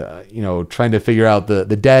Makoto, and trying to figure out the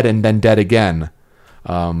dead and then dead again,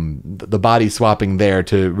 the body swapping there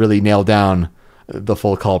to really nail down the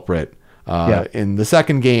full culprit. In the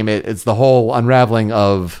second game, it's the whole unraveling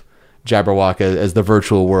of Jabberwock as the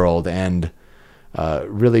virtual world, and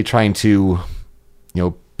really trying to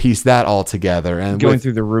piece that all together, and going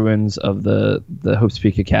through the ruins of the Hope's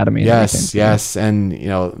Peak Academy. Yes, and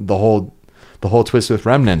the whole twist with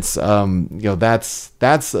Remnants.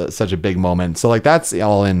 That's such a big moment. So like that's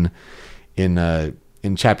all in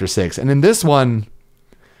chapter 6, and in this one,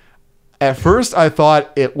 at first I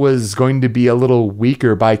thought it was going to be a little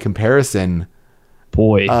weaker by comparison.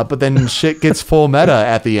 But then shit gets full meta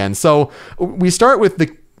at the end. So we start with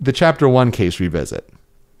the chapter 1 case revisit.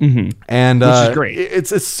 And which is great.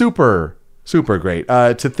 It's super, super great.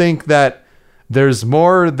 To think that there's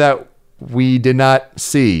more that we did not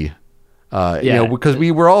see, because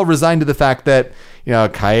we were all resigned to the fact that,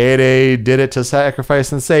 Kaede did it to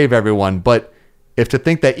sacrifice and save everyone. But if to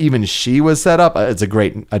think that even she was set up, it's a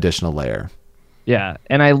great additional layer. Yeah.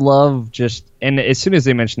 And I love and as soon as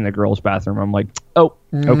they mentioned the girls' bathroom, I'm like, oh,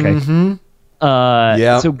 okay.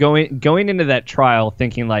 So going into that trial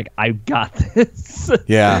thinking like, I got this.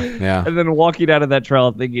 Yeah. And then walking out of that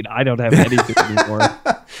trial thinking I don't have anything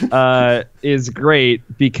anymore is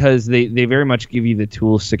great, because they very much give you the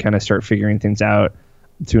tools to kind of start figuring things out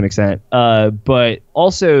to an extent. But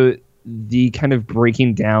also the kind of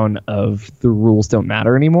breaking down of the rules don't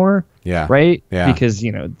matter anymore. Yeah. Right? Yeah. Because,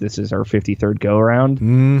 this is our 53rd go around.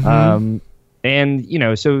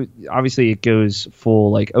 And, so obviously it goes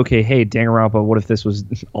full like, okay, hey, Danganronpa, what if this was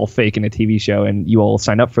all fake in a TV show and you all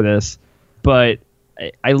signed up for this? But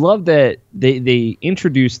I love that they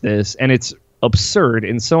introduced this, and it's absurd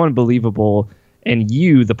and so unbelievable. And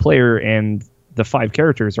you, the player, and the 5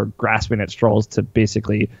 characters are grasping at straws to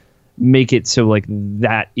basically make it so like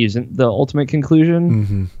that isn't the ultimate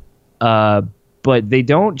conclusion. But they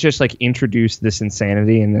don't just like introduce this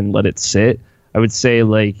insanity and then let it sit. I would say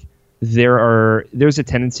like, there's a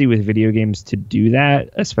tendency with video games to do that,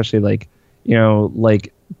 especially like,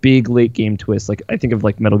 like big late game twists. Like I think of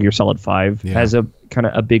like Metal Gear Solid 5 as a kind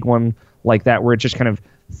of a big one like that, where it just kind of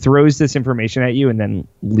throws this information at you and then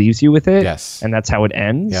leaves you with it. Yes. And that's how it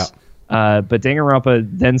ends. But Danganronpa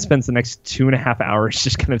then spends the next 2.5 hours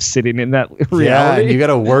just kind of sitting in that reality. Yeah, and you got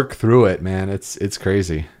to work through it, man. It's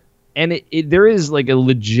crazy. And there is like a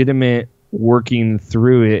legitimate working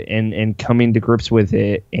through it and coming to grips with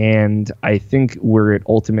it. And I think where it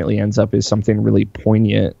ultimately ends up is something really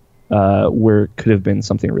poignant, where it could have been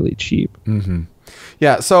something really cheap.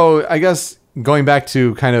 Yeah. So I guess going back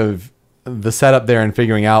to kind of the setup there and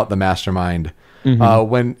figuring out the mastermind,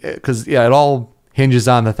 because it all hinges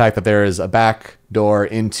on the fact that there is a back door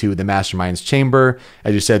into the mastermind's chamber,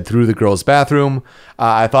 as you said, through the girls' bathroom.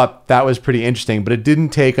 I thought that was pretty interesting, but it didn't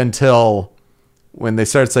take until when they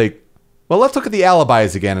started saying, well, let's look at the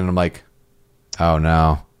alibis again. And I'm like, oh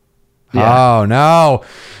no. Yeah. Oh no.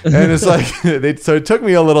 And it's like, so it took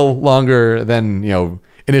me a little longer than,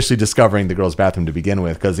 initially discovering the girls' bathroom to begin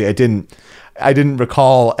with, because I didn't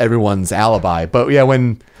recall everyone's alibi. But yeah,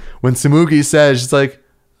 when Tsumugi says, it's like,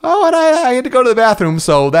 oh, and I had to go to the bathroom.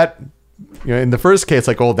 So that, in the first case,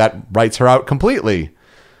 like, oh, that writes her out completely.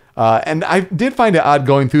 And I did find it odd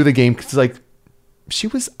going through the game, because like she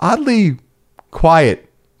was oddly quiet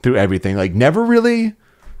through everything, like never really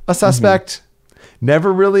a suspect,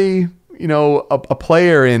 never really, a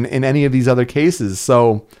player in any of these other cases.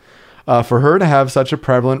 So for her to have such a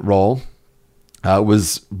prevalent role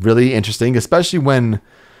was really interesting, especially when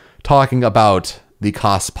talking about the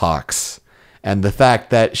cospox and the fact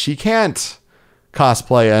that she can't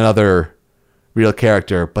cosplay another real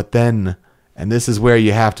character, but then, and this is where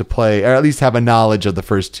you have to play, or at least have a knowledge of the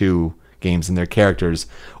first 2 games and their characters,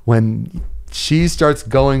 when she starts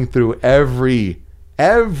going through every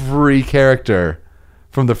character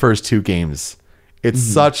from the first 2 games. It's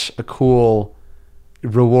such a cool,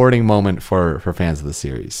 rewarding moment for fans of the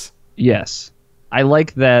series. Yes. I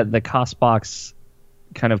like that the cospox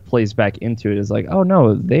kind of plays back into it. Is like, oh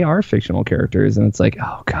no, they are fictional characters. And it's like,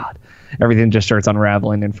 oh God, everything just starts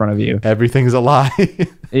unraveling in front of you. Everything's a lie.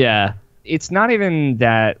 Yeah. It's not even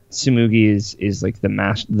that Tsumugi is like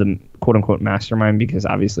the quote unquote mastermind, because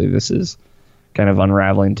obviously this is kind of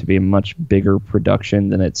unraveling to be a much bigger production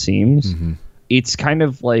than it seems. It's kind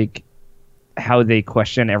of like how they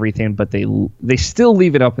question everything, but they still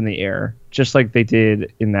leave it up in the air, just like they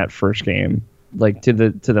did in that first game. Like to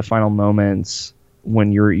the final moments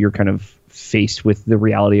when you're kind of faced with the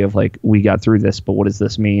reality of like, we got through this, but what does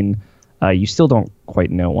this mean? You still don't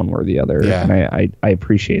quite know one way or the other. Yeah. And I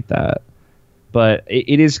appreciate that. But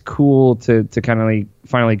it is cool to kind of like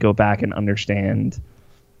finally go back and understand,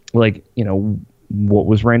 like, you know, what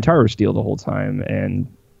was Rantaro's deal the whole time, and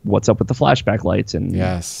what's up with the flashback lights, and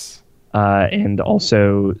and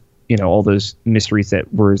also, you know, all those mysteries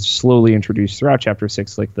that were slowly introduced throughout Chapter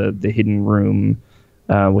 6, like the hidden room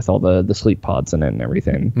with all the sleep pods in it and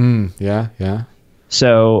everything. Yeah.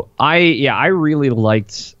 So I really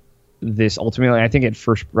liked this. Ultimately, I think at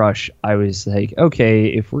first brush, I was like, okay,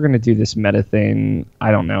 if we're going to do this meta thing,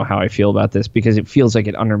 I don't know how I feel about this, because it feels like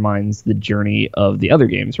it undermines the journey of the other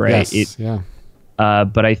games, right? Yes, yeah.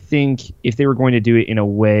 But I think if they were going to do it in a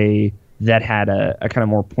way that had a kind of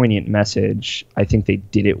more poignant message, I think they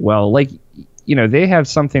did it well. Like, you know, they have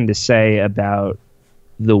something to say about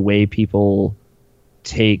the way people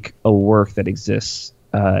take a work that exists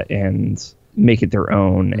and make it their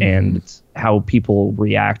own, and how people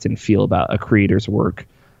react and feel about a creator's work,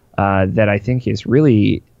 that I think is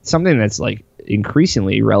really something that's like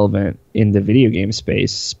increasingly relevant in the video game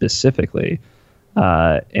space specifically.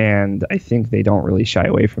 And I think they don't really shy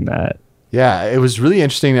away from that. Yeah, it was really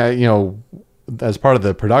interesting, you know, as part of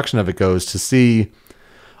the production of it goes, to see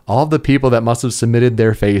all of the people that must have submitted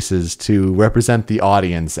their faces to represent the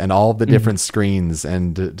audience, and all of the different screens,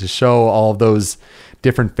 and to show all of those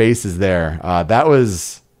different faces there. That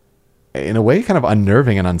was, in a way, kind of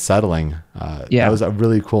unnerving and unsettling. That was a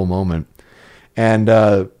really cool moment. And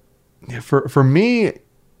for me,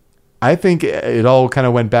 I think it all kind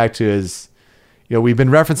of went back to, is, you know, we've been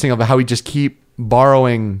referencing about how we just keep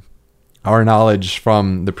borrowing our knowledge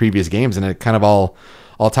from the previous games, and it kind of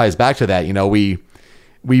all ties back to that. You know, we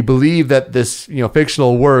believe that this, you know,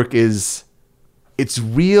 fictional work it's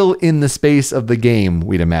real in the space of the game.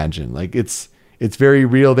 We'd imagine, like, it's very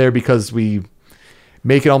real there, because we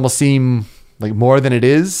make it almost seem like more than it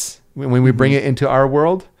is when we bring it into our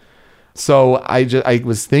world. So I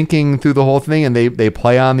was thinking through the whole thing, and they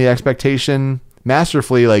play on the expectation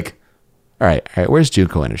masterfully. Like, all right, where's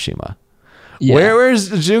Junko Enoshima? Yeah. Where's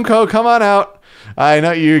Junko? Come on out. I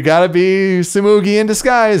know you gotta be Tsumugi in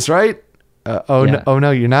disguise, right? No,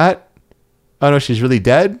 you're not. Oh no, she's really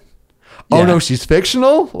dead. Oh no, she's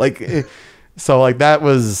fictional. Like, so like that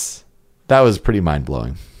was pretty mind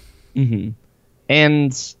blowing.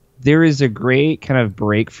 And there is a great kind of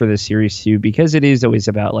break for the series too, because it is always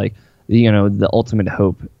about, like, you know, the ultimate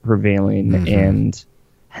hope prevailing, and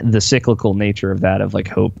the cyclical nature of that, of like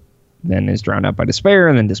hope then is drowned out by despair,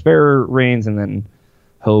 and then despair reigns, and then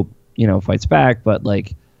hope, you know, fights back. But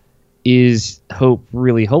like, is hope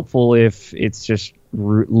really hopeful if it's just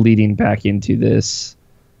leading back into this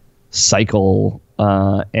cycle?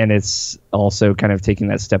 And it's also kind of taking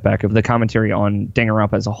that step back of the commentary on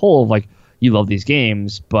Danganronpa as a whole, of like, you love these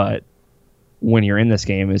games, but when you're in this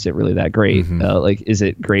game, is it really that great? Like, is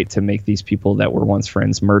it great to make these people that were once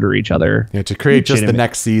friends murder each other? Yeah, to create just the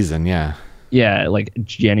next season. Yeah, like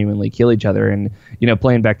genuinely kill each other. And, you know,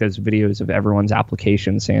 playing back those videos of everyone's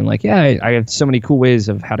application saying like, yeah, I have so many cool ways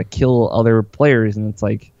of how to kill other players. And it's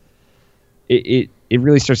like, it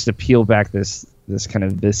really starts to peel back this kind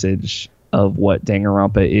of visage of what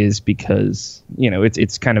Danganronpa is, because, you know,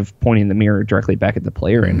 it's kind of pointing the mirror directly back at the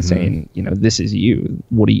player and saying, you know, this is you.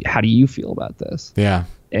 How do you feel about this? Yeah.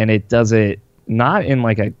 And it does it not in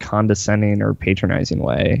like a condescending or patronizing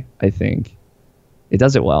way. I think it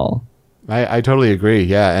does it well. I totally agree.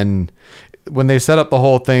 Yeah. And when they set up the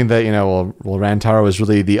whole thing that, you know, well, Rantaro was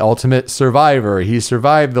really the ultimate survivor. He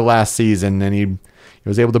survived the last season, and he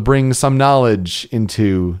was able to bring some knowledge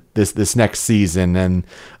into this next season. And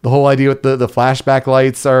the whole idea with the flashback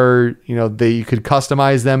lights are, you know, you could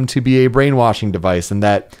customize them to be a brainwashing device, and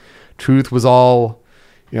that truth was all,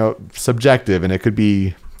 you know, subjective, and it could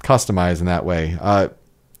be customized in that way.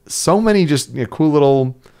 So many just, you know, cool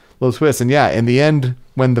little twists. And yeah, in the end,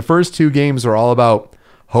 when the first two games are all about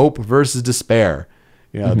hope versus despair,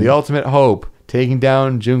 you know, the ultimate hope taking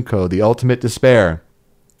down Junko, the ultimate despair,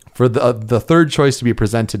 for the third choice to be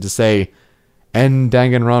presented to say end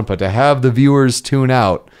Danganronpa, to have the viewers tune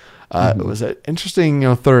out, it was an interesting, you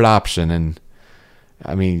know, third option. And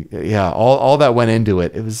I mean, yeah, all that went into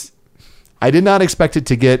it. I did not expect it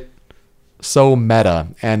to get so meta.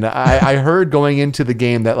 And I heard going into the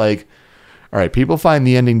game that, like, all right, people find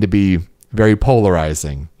the ending to be very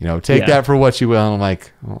polarizing. You know, take that for what you will. And I'm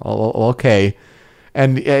like, okay.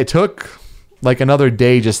 And it took like another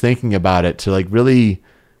day just thinking about it to like really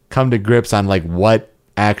come to grips on like what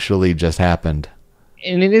actually just happened.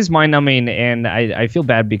 And it is mind numbing. And I feel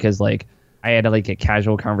bad because like I had like a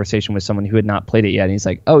casual conversation with someone who had not played it yet. And he's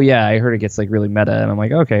like, oh yeah, I heard it gets like really meta. And I'm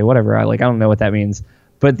like, okay, whatever. I don't know what that means.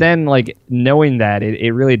 But then like knowing that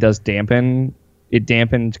it really does dampened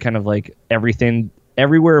kind of like everything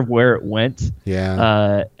everywhere of where it went.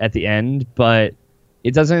 Yeah. At the end, but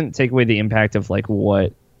it doesn't take away the impact of like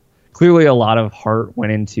what. Clearly, a lot of heart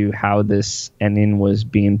went into how this ending was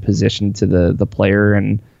being positioned to the player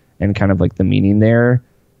and kind of like the meaning there,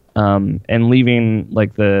 and leaving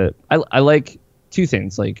like I like two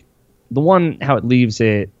things, like the one how it leaves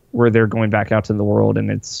it where they're going back out to the world and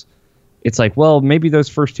it's like, well, maybe those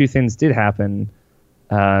first two things did happen,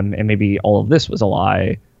 and maybe all of this was a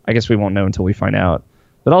lie. I guess we won't know until we find out.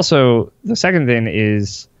 But also the second thing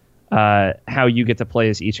is how you get to play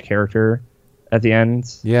as each character at the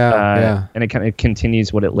end. Yeah. And it kind of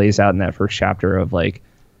continues what it lays out in that first chapter of like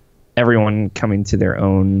everyone coming to their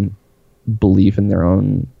own belief in their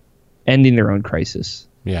own, ending their own crisis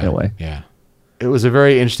in a way. Yeah. It was a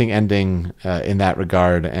very interesting ending in that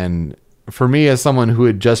regard. And for me, as someone who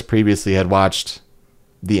had just previously had watched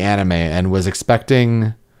the anime and was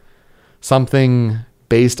expecting something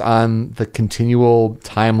based on the continual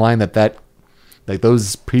timeline that like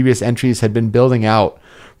those previous entries had been building out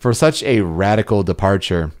for such a radical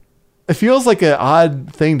departure, it feels like an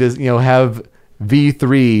odd thing to, have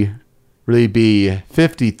V3 really be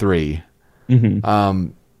 53.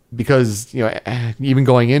 Because, even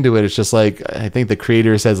going into it, it's just like, I think the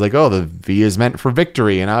creator says like, oh, the V is meant for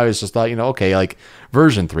victory. And I always just thought, okay, like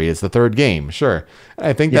version 3, it's the third game. Sure. And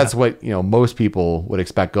I think that's what, most people would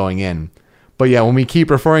expect going in. But yeah, when we keep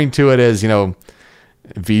referring to it as,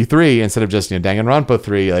 V3 instead of just, Danganronpa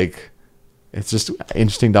 3, like, it's just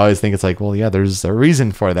interesting to always think it's like, well, yeah, there's a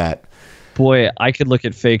reason for that. Boy, I could look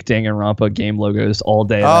at fake Danganronpa game logos all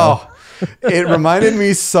day. Oh, it reminded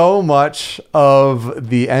me so much of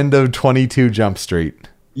the end of 22 Jump Street.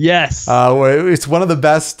 Yes. Where it's one of the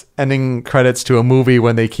best ending credits to a movie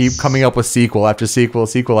when they keep coming up with sequel after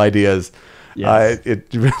sequel ideas. Yes.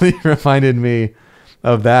 It really reminded me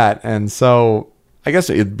of that. And so I guess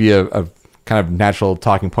it'd be a kind of natural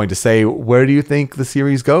talking point to say, where do you think the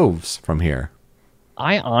series goes from here?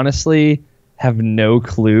 I honestly have no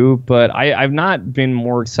clue, but I've not been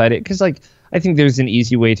more excited because, like, I think there's an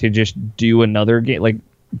easy way to just do another game. Like,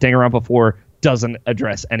 Danganronpa 4 doesn't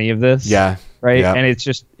address any of this. Yeah. Right? Yeah. And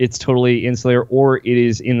it's totally insular, or it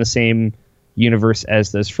is in the same universe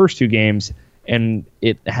as those first two games, and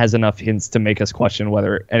it has enough hints to make us question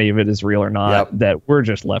whether any of it is real or not, that we're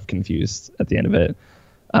just left confused at the end of it.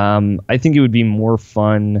 I think it would be more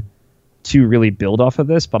fun to really build off of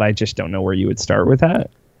this, but I just don't know where you would start with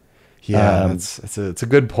that. Yeah, it's a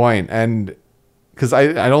good point. And because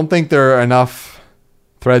I don't think there are enough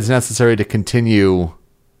threads necessary to continue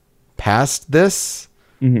past this,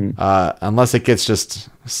 unless it gets just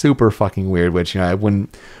super fucking weird, which, I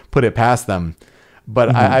wouldn't put it past them.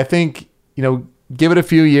 But I think, give it a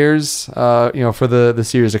few years, for the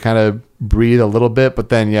series to kind of breathe a little bit, but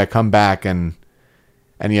then, come back and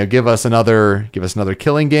give us another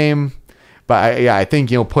killing game. But I think,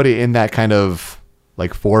 put it in that kind of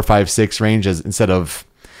like 4, 5, 6 ranges instead of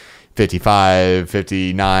 55,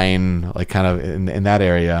 59, like kind of in that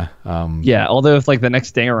area. Although if like the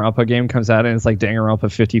next Danganronpa game comes out and it's like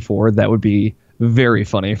Danganronpa 54, that would be very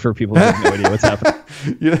funny for people who have no idea what's happening.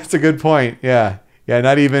 Yeah, that's a good point. Yeah,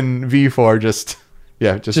 not even V4, just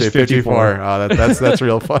say 54. Oh, that's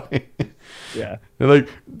real funny. Yeah. They're like,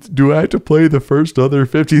 do I have to play the first other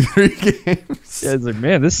 53 games? Yeah, it's like,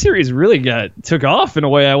 man, this series really took off in a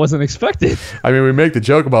way I wasn't expecting. I mean, we make the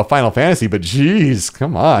joke about Final Fantasy, but geez,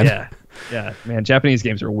 come on. Yeah, man, Japanese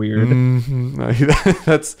games are weird.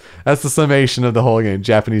 That's the summation of the whole game.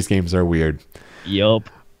 Japanese games are weird. Yup.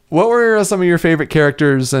 What were some of your favorite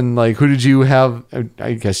characters, and like, who did you have?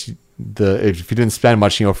 I guess if you didn't spend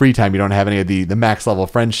much, free time, you don't have any of the max level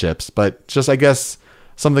friendships, but just, I guess,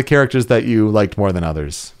 some of the characters that you liked more than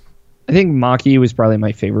others. I think Maki was probably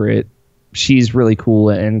my favorite. She's really cool,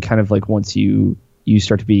 and kind of like once you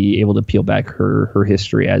start to be able to peel back her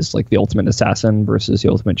history as like the ultimate assassin versus the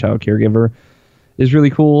ultimate child caregiver is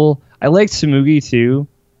really cool. I liked Tsumugi too,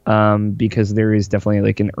 because there is definitely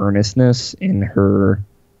like an earnestness in her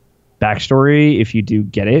backstory if you do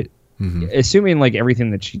get it. Assuming like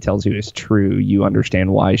everything that she tells you is true, you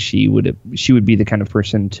understand why she would be the kind of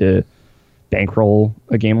person to bankroll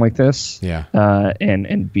a game like this,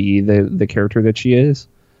 and be the character that she is,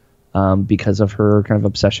 because of her kind of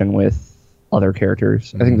obsession with other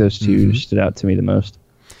characters. I think those two stood out to me the most.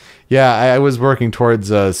 Yeah, I was working towards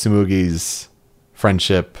Tsumugi's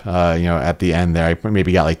friendship, at the end there. I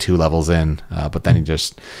maybe got like 2 levels in, but then he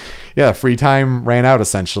just, free time ran out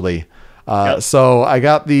essentially. So I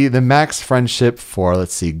got the max friendship for,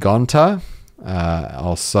 let's see, Gonta,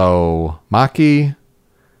 also Maki,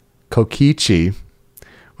 Kokichi,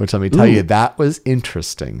 which let me tell you, that was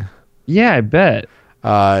interesting. Yeah, I bet.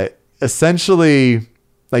 essentially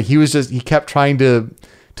like he kept trying to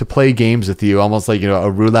play games with you, almost like, a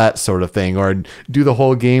roulette sort of thing, or do the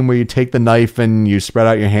whole game where you take the knife and you spread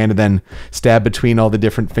out your hand and then stab between all the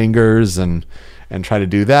different fingers and try to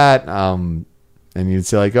do that. And you'd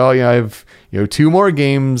say like, oh, I have, 2 more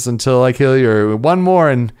games until I kill you, or 1 more.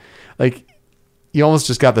 And like, you almost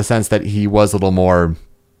just got the sense that he was a little more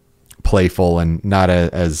playful and not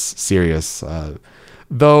as serious.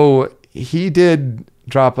 Though he did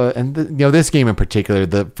drop this game in particular,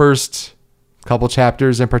 the first couple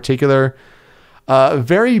chapters in particular,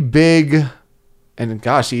 very big, and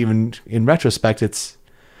gosh, even in retrospect, it's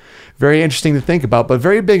very interesting to think about, but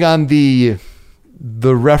very big on the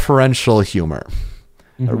referential humor,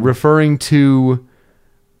 referring to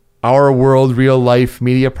our world, real life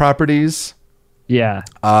media properties. Yeah.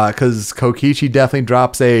 Because Kokichi definitely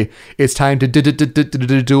drops it's time to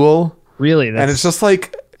duel. Really? And it's just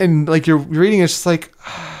like, and like you're reading, it's just like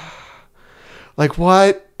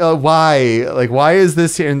what? Why? Like, why is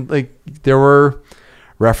this here? And like, there were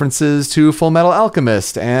references to Full Metal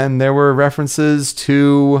Alchemist, and there were references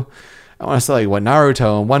to, I want to say, like, what,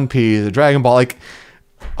 Naruto and One Piece, Dragon Ball, like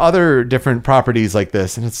other different properties like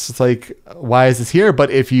this. And it's just like, why is this here? But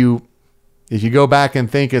if you go back and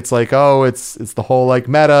think, it's like, oh, it's the whole like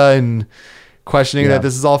meta and questioning that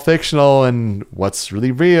this is all fictional and what's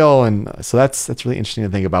really real. And so that's really interesting to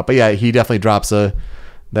think about. But yeah, he definitely drops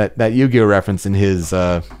that Yu-Gi-Oh reference in his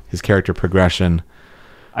character progression.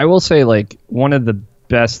 I will say, like, one of the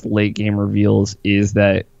best late game reveals is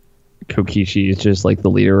that Kokichi is just like the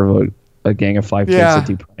leader of a gang of 5 kids that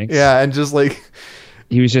do pranks. Yeah, and just like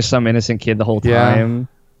he was just some innocent kid the whole time,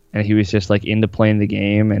 and he was just like into playing the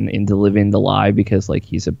game and into living the lie because like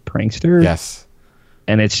he's a prankster. Yes.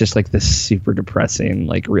 And it's just like this super depressing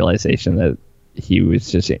like realization that he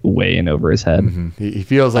was just way in over his head. Mm-hmm. He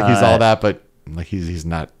feels like he's all that, but like he's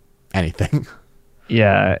not anything.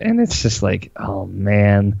 Yeah, and it's just like, oh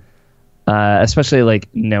man, especially like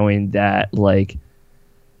knowing that like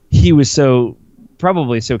he was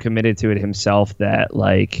probably so committed to it himself that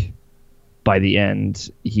like by the end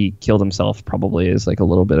he killed himself, probably is like a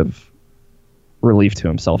little bit of relief to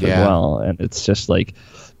himself as well. And it's just like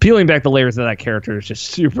peeling back the layers of that character is just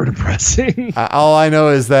super depressing. All I know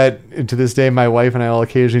is that to this day, my wife and I will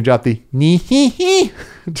occasionally drop the nee.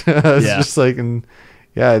 It's just like, and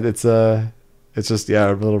it's just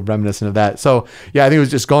a little reminiscent of that. So yeah, I think it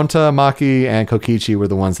was just Gonta, Maki, and Kokichi were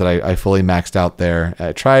the ones that I fully maxed out there.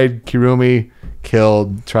 I tried Kirumi,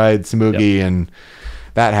 killed, tried Tsumugi, and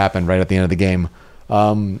that happened right at the end of the game.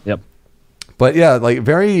 But yeah, like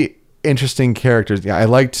very interesting characters. Yeah, I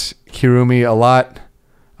liked Kirumi a lot.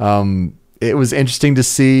 It was interesting to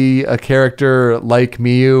see a character like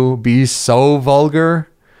Miyu be so vulgar.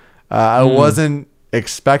 I wasn't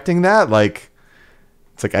expecting that. Like,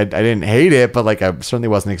 it's like I didn't hate it, but like I certainly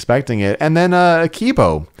wasn't expecting it. And then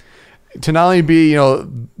Kibo, to not only be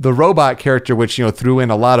the robot character, which threw in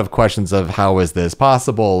a lot of questions of how is this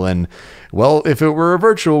possible, and well, if it were a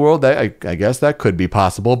virtual world, I guess that could be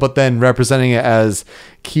possible. But then representing it as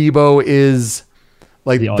Kibo is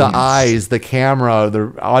like the eyes, the camera,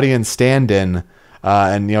 the audience stand-in,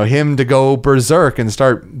 and him to go berserk and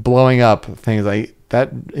start blowing up things like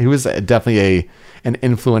that. He was definitely an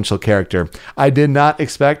influential character. I did not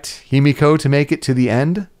expect Himiko to make it to the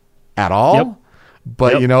end at all,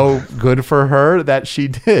 but good for her that she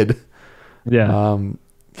did.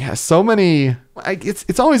 So many.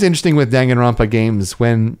 It's always interesting with Danganronpa games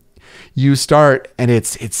when you start and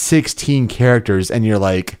it's 16 characters and you're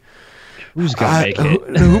like, who's gonna make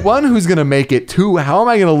it? One, who's gonna make it? 2, how am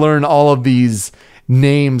I gonna learn all of these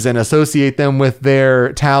names and associate them with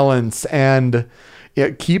their talents and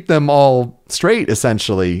keep them all straight,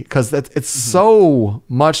 essentially? Because it's so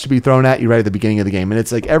much to be thrown at you right at the beginning of the game, and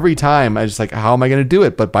it's like every time I just like, how am I gonna do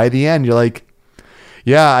it? But by the end, you're like,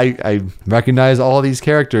 yeah, I recognize all these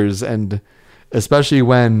characters, and especially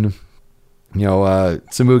when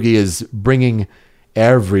Tsumugi is bringing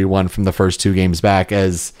everyone from the first 2 games back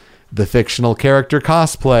as the fictional character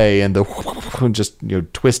cosplay and the just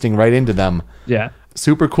twisting right into them. Yeah,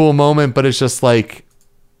 super cool moment, but it's just like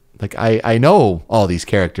I know all these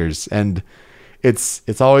characters, and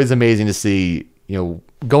it's always amazing to see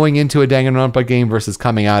going into a Danganronpa game versus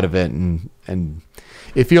coming out of it, and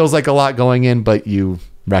it feels like a lot going in, but you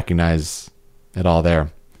recognize it all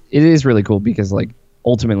there. It is really cool because like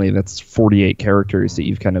ultimately that's 48 characters that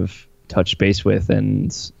you've kind of touched base with,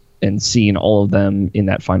 and seeing all of them in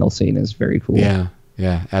that final scene is very cool.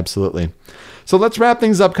 Yeah, absolutely. So let's wrap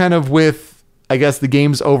things up kind of with, I guess, the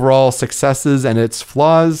game's overall successes and its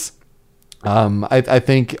flaws. I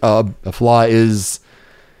think a flaw is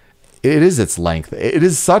it is its length. It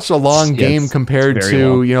is such a long game compared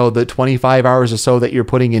to long. You know, the 25 hours or so that you're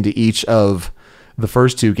putting into each of the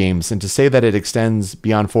first two games, and to say that it extends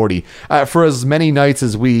beyond 40 for as many nights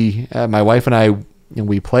as we, my wife and I,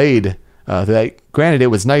 we played. That granted, it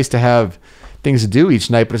was nice to have things to do each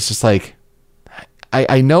night, but it's just like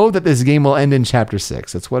I know that this game will end in chapter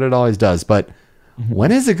 6. That's what it always does, but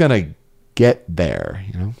when is it gonna get there?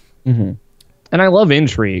 You know. Mm-hmm. And I love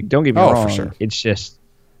intrigue. Don't get me wrong. For sure. It's just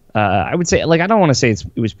I would say, like, I don't want to say it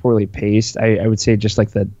was poorly paced. I would say just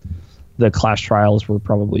like the class trials were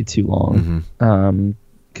probably too long,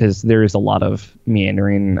 because there is a lot of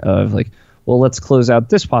meandering of like, well, let's close out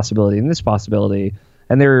this possibility and this possibility.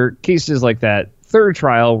 And there are cases like that third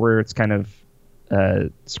trial where it's kind of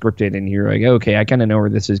scripted and you're like, okay, I kind of know where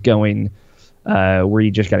this is going, where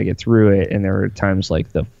you just got to get through it. And there are times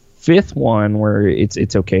like the fifth one where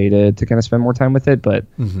it's okay to kind of spend more time with it. But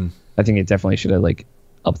I think it definitely should have like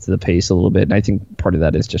up to the pace a little bit. And I think part of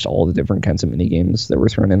that is just all the different kinds of mini games that were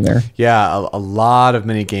thrown in there. Yeah, a lot of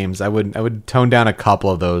mini games. I would tone down a couple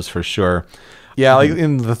of those for sure. Yeah, like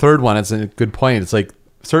in the third one, it's a good point. It's like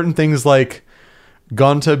certain things like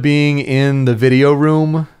Gunta being in the video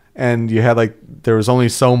room, and you had like there was only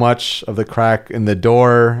so much of the crack in the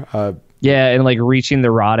door. Yeah, and like reaching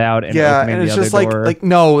the rod out and opening and it's the just other door. like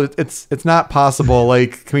no, it's not possible.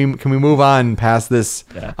 Like can we move on past this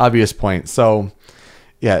obvious point? So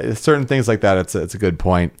yeah, certain things like that. It's a good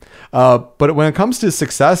point. But when it comes to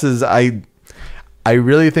successes, I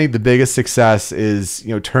really think the biggest success is,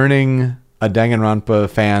 you know, turning a Danganronpa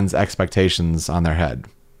fans' expectations on their head.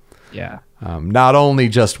 Yeah. Not only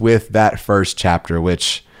just with that first chapter,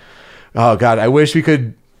 which, oh God, I wish we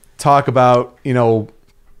could talk about, you know,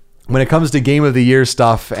 when it comes to Game of the Year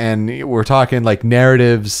stuff, and we're talking like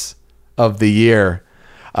narratives of the year,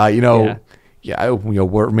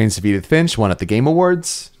 What Remains of Edith Finch won at the Game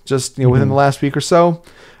Awards just within the last week or so.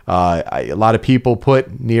 A lot of people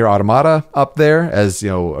put Nier Automata up there as, you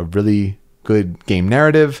know, a really good game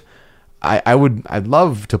narrative. I'd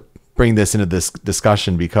love to bring this into this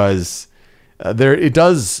discussion because it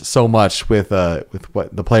does so much with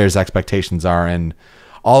what the player's expectations are and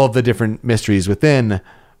all of the different mysteries within.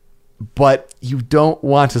 But you don't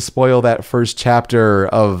want to spoil that first chapter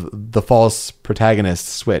of the false protagonist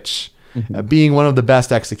switch, being one of the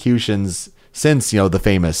best executions since, you know, the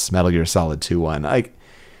famous Metal Gear Solid 2 one. Like,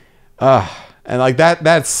 and like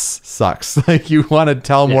that sucks. Like, you want to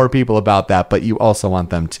tell more people about that, but you also want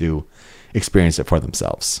them to experience it for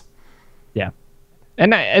themselves. Yeah.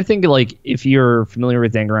 And I think, like, if you're familiar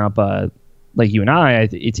with Danganronpa, like you and I,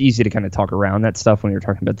 it's easy to kind of talk around that stuff when you're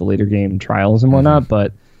talking about the later game trials and whatnot,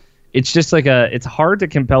 but it's just like it's hard to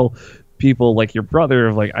compel people like your brother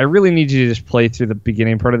of like, I really need you to just play through the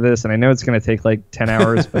beginning part of this, and I know it's going to take like 10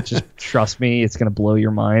 hours, but just trust me, it's going to blow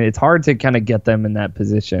your mind. It's hard to kind of get them in that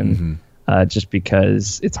position, just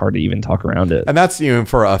because it's hard to even talk around it. And that's even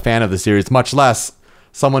for a fan of the series, much less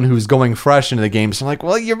someone who's going fresh into the game. So I'm like,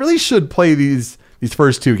 well, you really should play these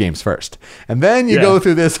first two games first, and then you go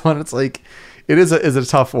through this one. It's like, it is a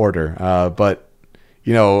tough order, but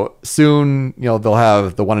you know, soon, you know, they'll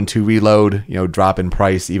have the 1 and 2 Reload, you know, drop in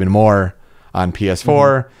price even more on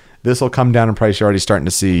PS4. This will come down in price. You're already starting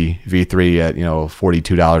to see V3 at, you know,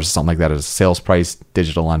 $42 or something like that as a sales price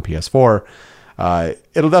digital on PS4.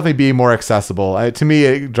 It'll definitely be more accessible. To me,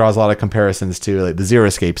 it draws a lot of comparisons to like the Zero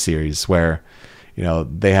Escape series, where, you know,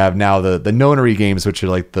 they have now the Nonary games, which are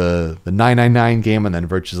like the 999 game, and then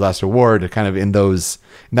Virtue's Last Reward, kind of in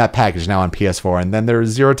that package now on PS4. And then there's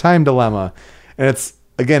Zero Time Dilemma. And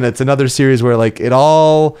it's another series where like it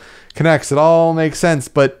all connects, it all makes sense,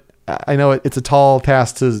 but I know it's a tall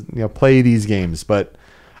task to, you know, play these games, but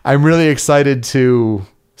I'm really excited to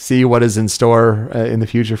see what is in store in the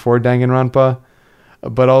future for Danganronpa,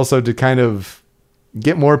 but also to kind of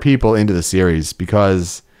get more people into the series,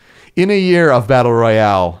 because in a year of Battle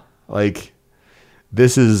Royale, like,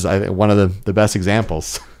 this is, I think, one of the best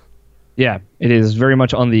examples. Yeah, it is very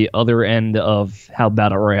much on the other end of how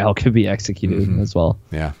Battle Royale could be executed as well.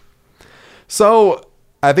 Yeah. So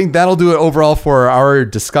I think that'll do it overall for our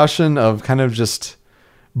discussion of kind of just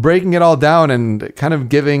breaking it all down and kind of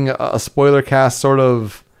giving a spoiler cast sort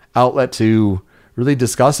of outlet to really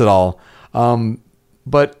discuss it all.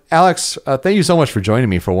 But Alex, thank you so much for joining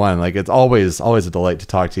me, for one. Like, it's always a delight to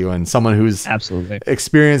talk to you, and someone who's absolutely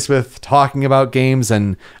experienced with talking about games,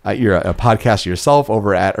 and you're a podcaster yourself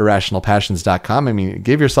over at irrationalpassions.com. I mean,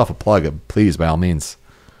 give yourself a plug, please, by all means.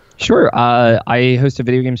 Sure. I host a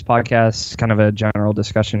video games podcast, kind of a general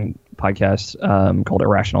discussion podcast called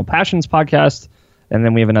Irrational Passions Podcast. And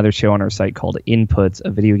then we have another show on our site called Inputs, a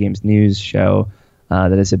video games news show.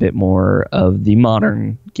 that is a bit more of the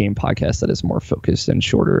modern game podcast that is more focused and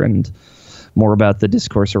shorter and more about the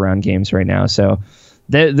discourse around games right now. So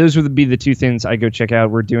those would be the two things I go check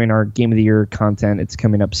out. We're doing our Game of the Year content. It's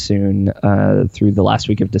coming up soon through the last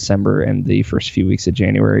week of December and the first few weeks of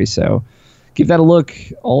January. So give that a look.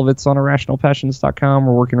 All of it's on irrationalpassions.com.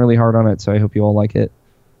 We're working really hard on it, so I hope you all like it.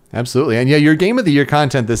 Absolutely. And yeah, your Game of the Year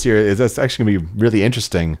content this year is that's actually going to be really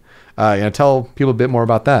interesting. Tell people a bit more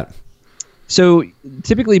about that. So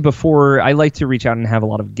typically before, I like to reach out and have a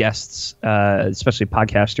lot of guests, especially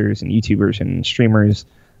podcasters and YouTubers and streamers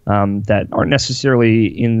that aren't necessarily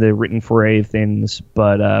in the written foray of things,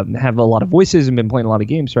 but have a lot of voices and been playing a lot of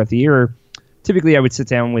games throughout the year. Typically, I would sit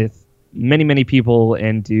down with many, many people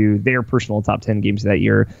and do their personal top 10 games of that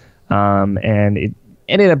year. And it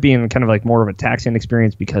ended up being kind of like more of a taxing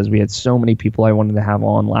experience because we had so many people I wanted to have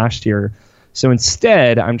on last year. So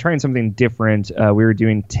instead, I'm trying something different. We were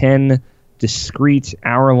doing 10 discrete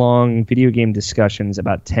hour-long video game discussions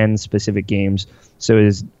about 10 specific games. So it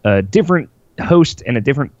is a different host and a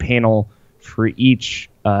different panel for each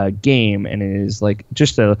game, and it is like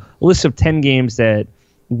just a list of 10 games that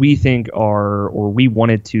we think are, or we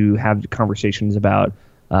wanted to have conversations about,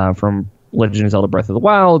 from Legend of Zelda Breath of the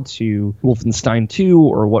Wild to Wolfenstein 2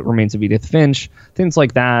 or What Remains of Edith Finch, things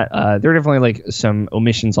like that. There are definitely like some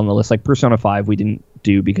omissions on the list, like Persona 5 we didn't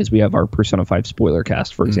do because we have our Persona 5 spoiler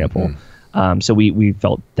cast, for example. So we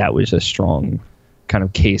felt that was a strong kind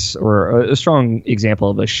of case or a strong example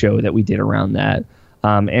of a show that we did around that.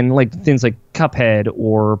 And like things like Cuphead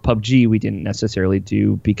or PUBG we didn't necessarily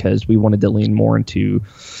do because we wanted to lean more into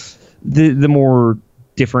the more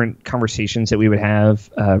different conversations that we would have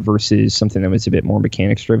versus something that was a bit more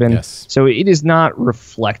mechanics driven. Yes. So it is not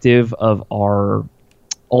reflective of our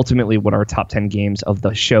ultimately what our top 10 games of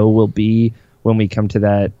the show will be when we come to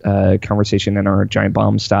that conversation in our Giant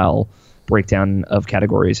Bomb style breakdown of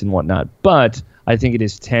categories and whatnot. But I think it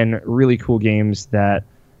is 10 really cool games that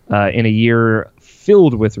in a year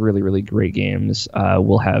filled with really, really great games,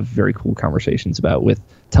 we'll have very cool conversations about with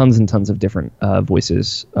tons and tons of different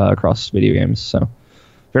voices across video games. So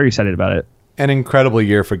very excited about it. An incredible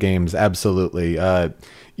year for games. Absolutely.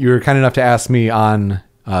 You were kind enough to ask me on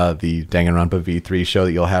the Danganronpa V3 show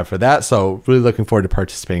that you'll have for that. So really looking forward to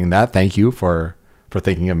participating in that. Thank you for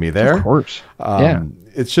thinking of me there. Of course. Yeah.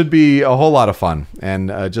 It should be a whole lot of fun. And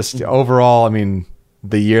just overall, I mean,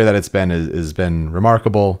 the year that it's been has been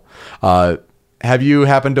remarkable. Have you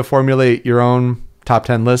happened to formulate your own top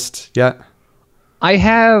 10 list yet? I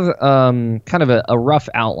have kind of a rough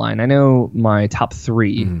outline. I know my top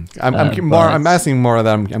 3. I'm asking more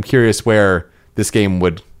that I'm curious where this game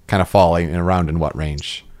would kind of fall around in what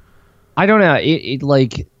range. I don't know. It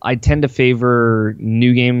like I tend to favor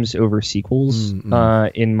new games over sequels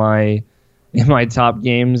in my top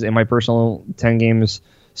games, in my personal 10 games.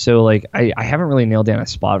 So like I haven't really nailed down a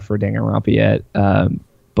spot for Danganronpa yet,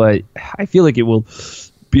 but I feel like it will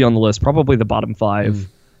be on the list, probably the bottom 5.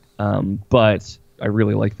 But I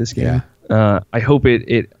really like this game. Yeah. I hope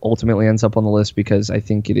it ultimately ends up on the list because I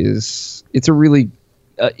think it's a really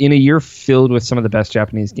in a year filled with some of the best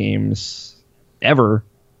Japanese games ever.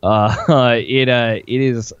 It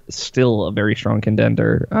is still a very strong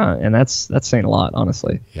contender, and that's saying a lot,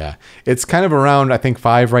 honestly. Yeah, it's kind of around I think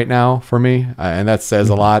 5 right now for me, and that says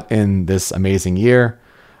a lot in this amazing year.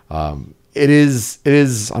 It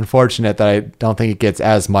is unfortunate that I don't think it gets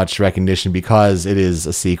as much recognition because it is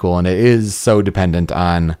a sequel and it is so dependent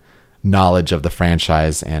on knowledge of the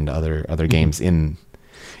franchise and other games in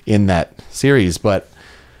that series. But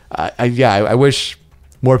I wish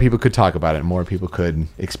more people could talk about it, more people could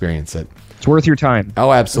experience it. It's worth your time.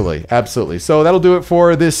 Oh, absolutely. Absolutely. So that'll do it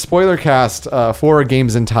for this spoiler cast for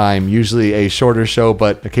Games in Time. Usually a shorter show,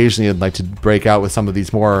 but occasionally I'd like to break out with some of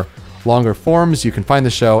these more longer forms. You can find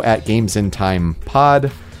the show at Games in Time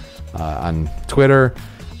Pod on Twitter.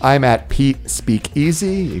 I'm at Pete Speak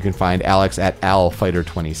Easy. You can find Alex at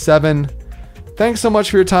AlFighter27. Thanks so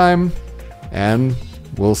much for your time, and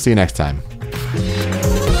we'll see you next time.